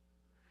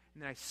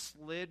 And then I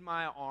slid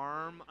my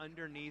arm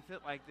underneath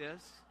it like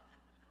this.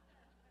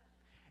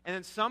 And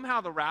then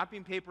somehow the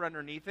wrapping paper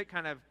underneath it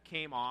kind of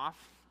came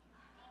off.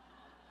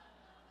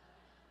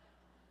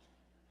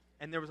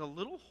 And there was a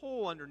little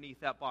hole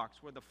underneath that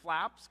box where the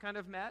flaps kind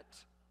of met.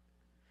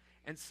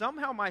 And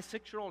somehow my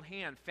 6-year-old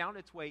hand found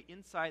its way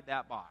inside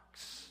that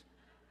box.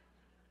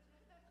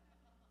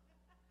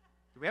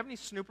 Do we have any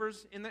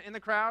snoopers in the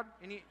crowd?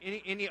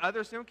 Any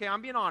other snoopers? Okay,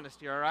 I'm being honest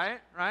here, all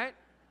right? Right?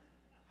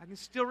 I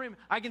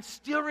can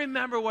still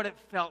remember what it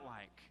felt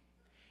like.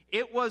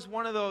 It was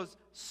one of those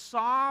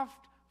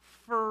soft,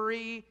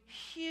 furry,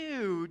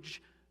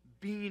 huge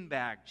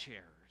beanbag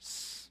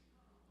chairs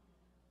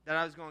that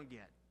I was going to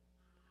get.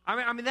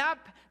 I mean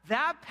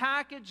that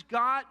package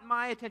got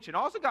my attention. It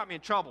also got me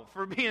in trouble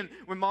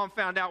when Mom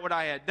found out what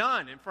I had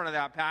done in front of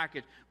that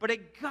package. But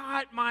it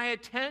got my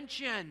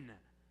attention.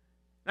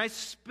 And I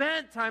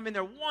spent time in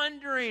there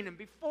wondering, and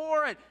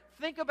before it,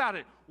 think about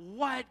it.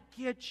 What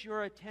gets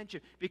your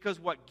attention? Because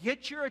what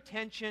gets your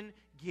attention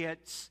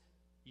gets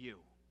you.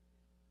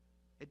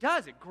 It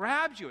does. It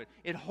grabs you.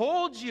 It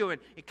holds you.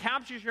 And it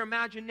captures your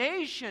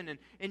imagination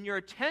and your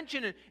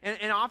attention.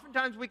 And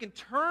oftentimes we can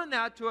turn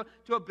that to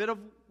a bit of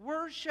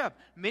worship.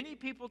 Many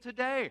people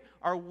today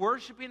are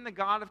worshiping the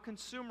God of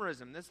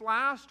consumerism. This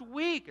last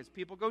week, as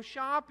people go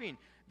shopping,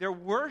 they're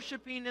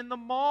worshiping in the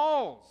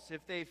malls.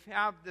 If they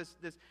have this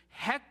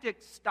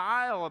hectic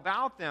style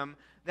about them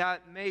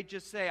that may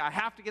just say, "I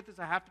have to get this,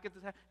 I have to get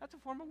this." That's a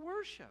form of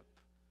worship.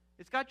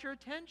 It's got your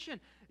attention.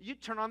 You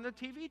turn on the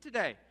TV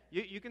today.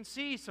 You can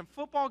see some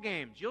football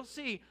games. You'll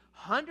see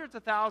hundreds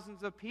of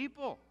thousands of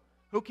people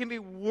who can be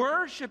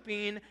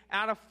worshiping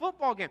at a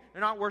football game.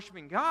 They're not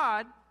worshiping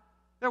God.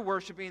 They're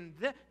worshiping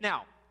this.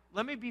 Now,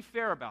 let me be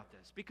fair about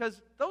this,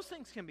 because those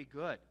things can be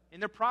good. In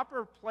their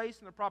proper place,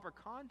 in their proper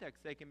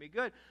context, they can be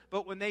good.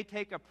 But when they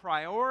take a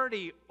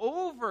priority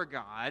over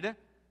God,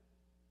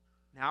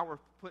 now we're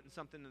putting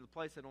something in the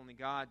place that only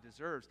God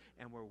deserves,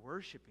 and we're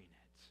worshiping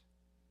it.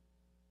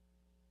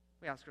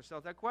 We ask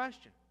ourselves that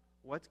question.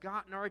 What's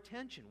gotten our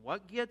attention?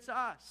 What gets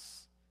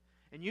us?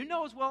 And you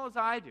know as well as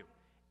I do,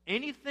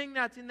 anything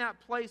that's in that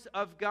place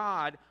of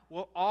God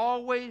will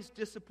always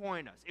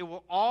disappoint us. It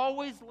will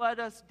always let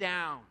us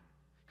down.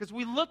 Because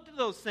we look to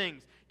those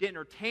things to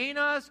entertain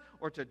us,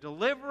 or to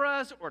deliver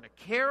us, or to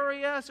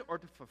carry us, or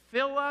to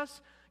fulfill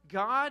us.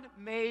 God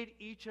made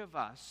each of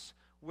us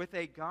with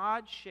a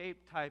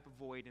God-shaped type of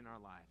void in our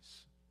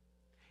lives.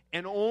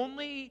 And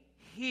only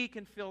He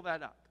can fill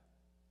that up.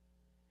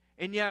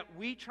 And yet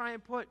we try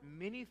and put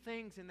many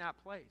things in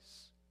that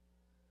place.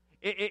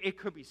 It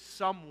could be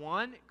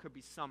someone, it could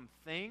be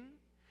something,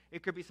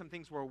 it could be some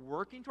things we're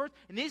working towards.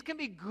 And these can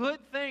be good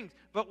things,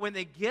 but when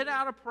they get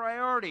out of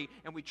priority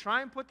and we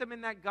try and put them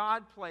in that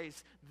God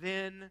place,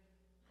 then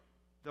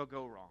they'll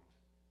go wrong.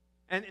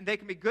 And they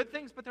can be good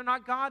things, but they're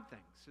not God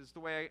things, is the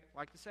way I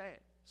like to say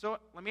it. So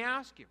let me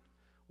ask you,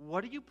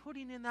 what are you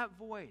putting in that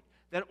void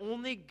that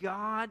only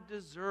God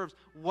deserves?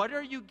 What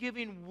are you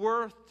giving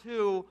worth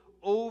to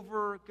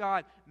over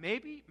God?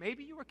 Maybe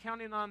you were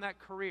counting on that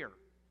career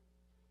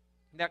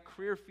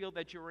field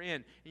that you were in,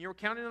 and you were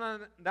counting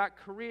on that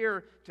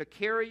career to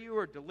carry you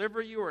or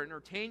deliver you or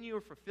entertain you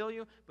or fulfill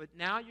you, but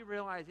now you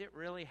realize it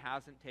really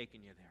hasn't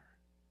taken you there.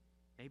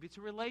 Maybe it's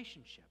a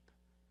relationship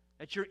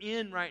that you're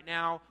in right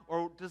now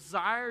or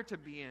desire to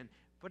be in,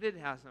 but it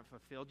hasn't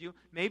fulfilled you.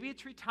 Maybe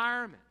it's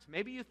retirement.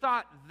 Maybe you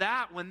thought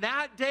that when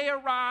that day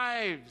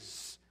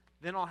arrives,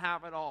 then I'll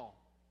have it all.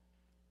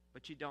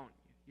 but you don't.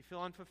 You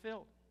feel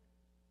unfulfilled.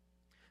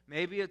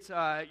 Maybe it's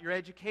your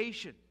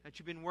education that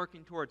you've been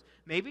working towards.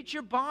 Maybe it's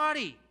your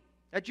body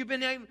that you've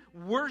been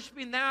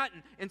worshiping that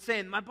and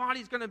saying, my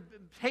body's going to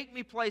take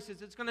me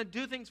places. It's going to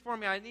do things for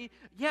me.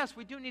 Yes,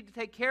 we do need to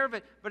take care of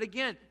it. But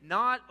again,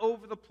 not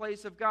over the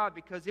place of God,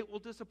 because it will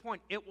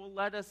disappoint. It will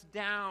let us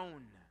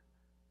down.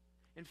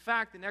 In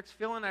fact, the next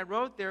fill-in I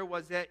wrote there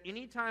was that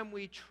anytime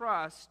we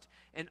trust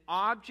an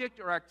object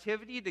or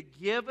activity to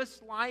give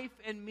us life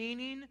and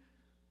meaning,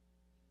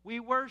 we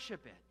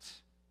worship it.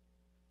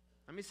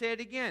 Let me say it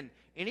again.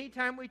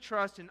 Anytime we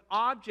trust an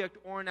object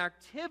or an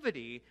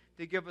activity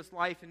to give us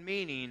life and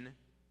meaning,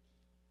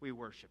 we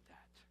worship that.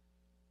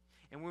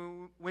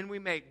 And when we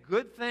make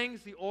good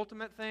things the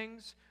ultimate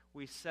things,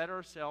 we set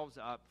ourselves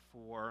up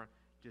for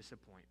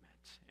disappointment.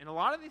 And a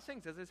lot of these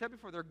things, as I said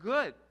before, they're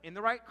good. In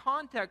the right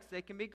context, they can be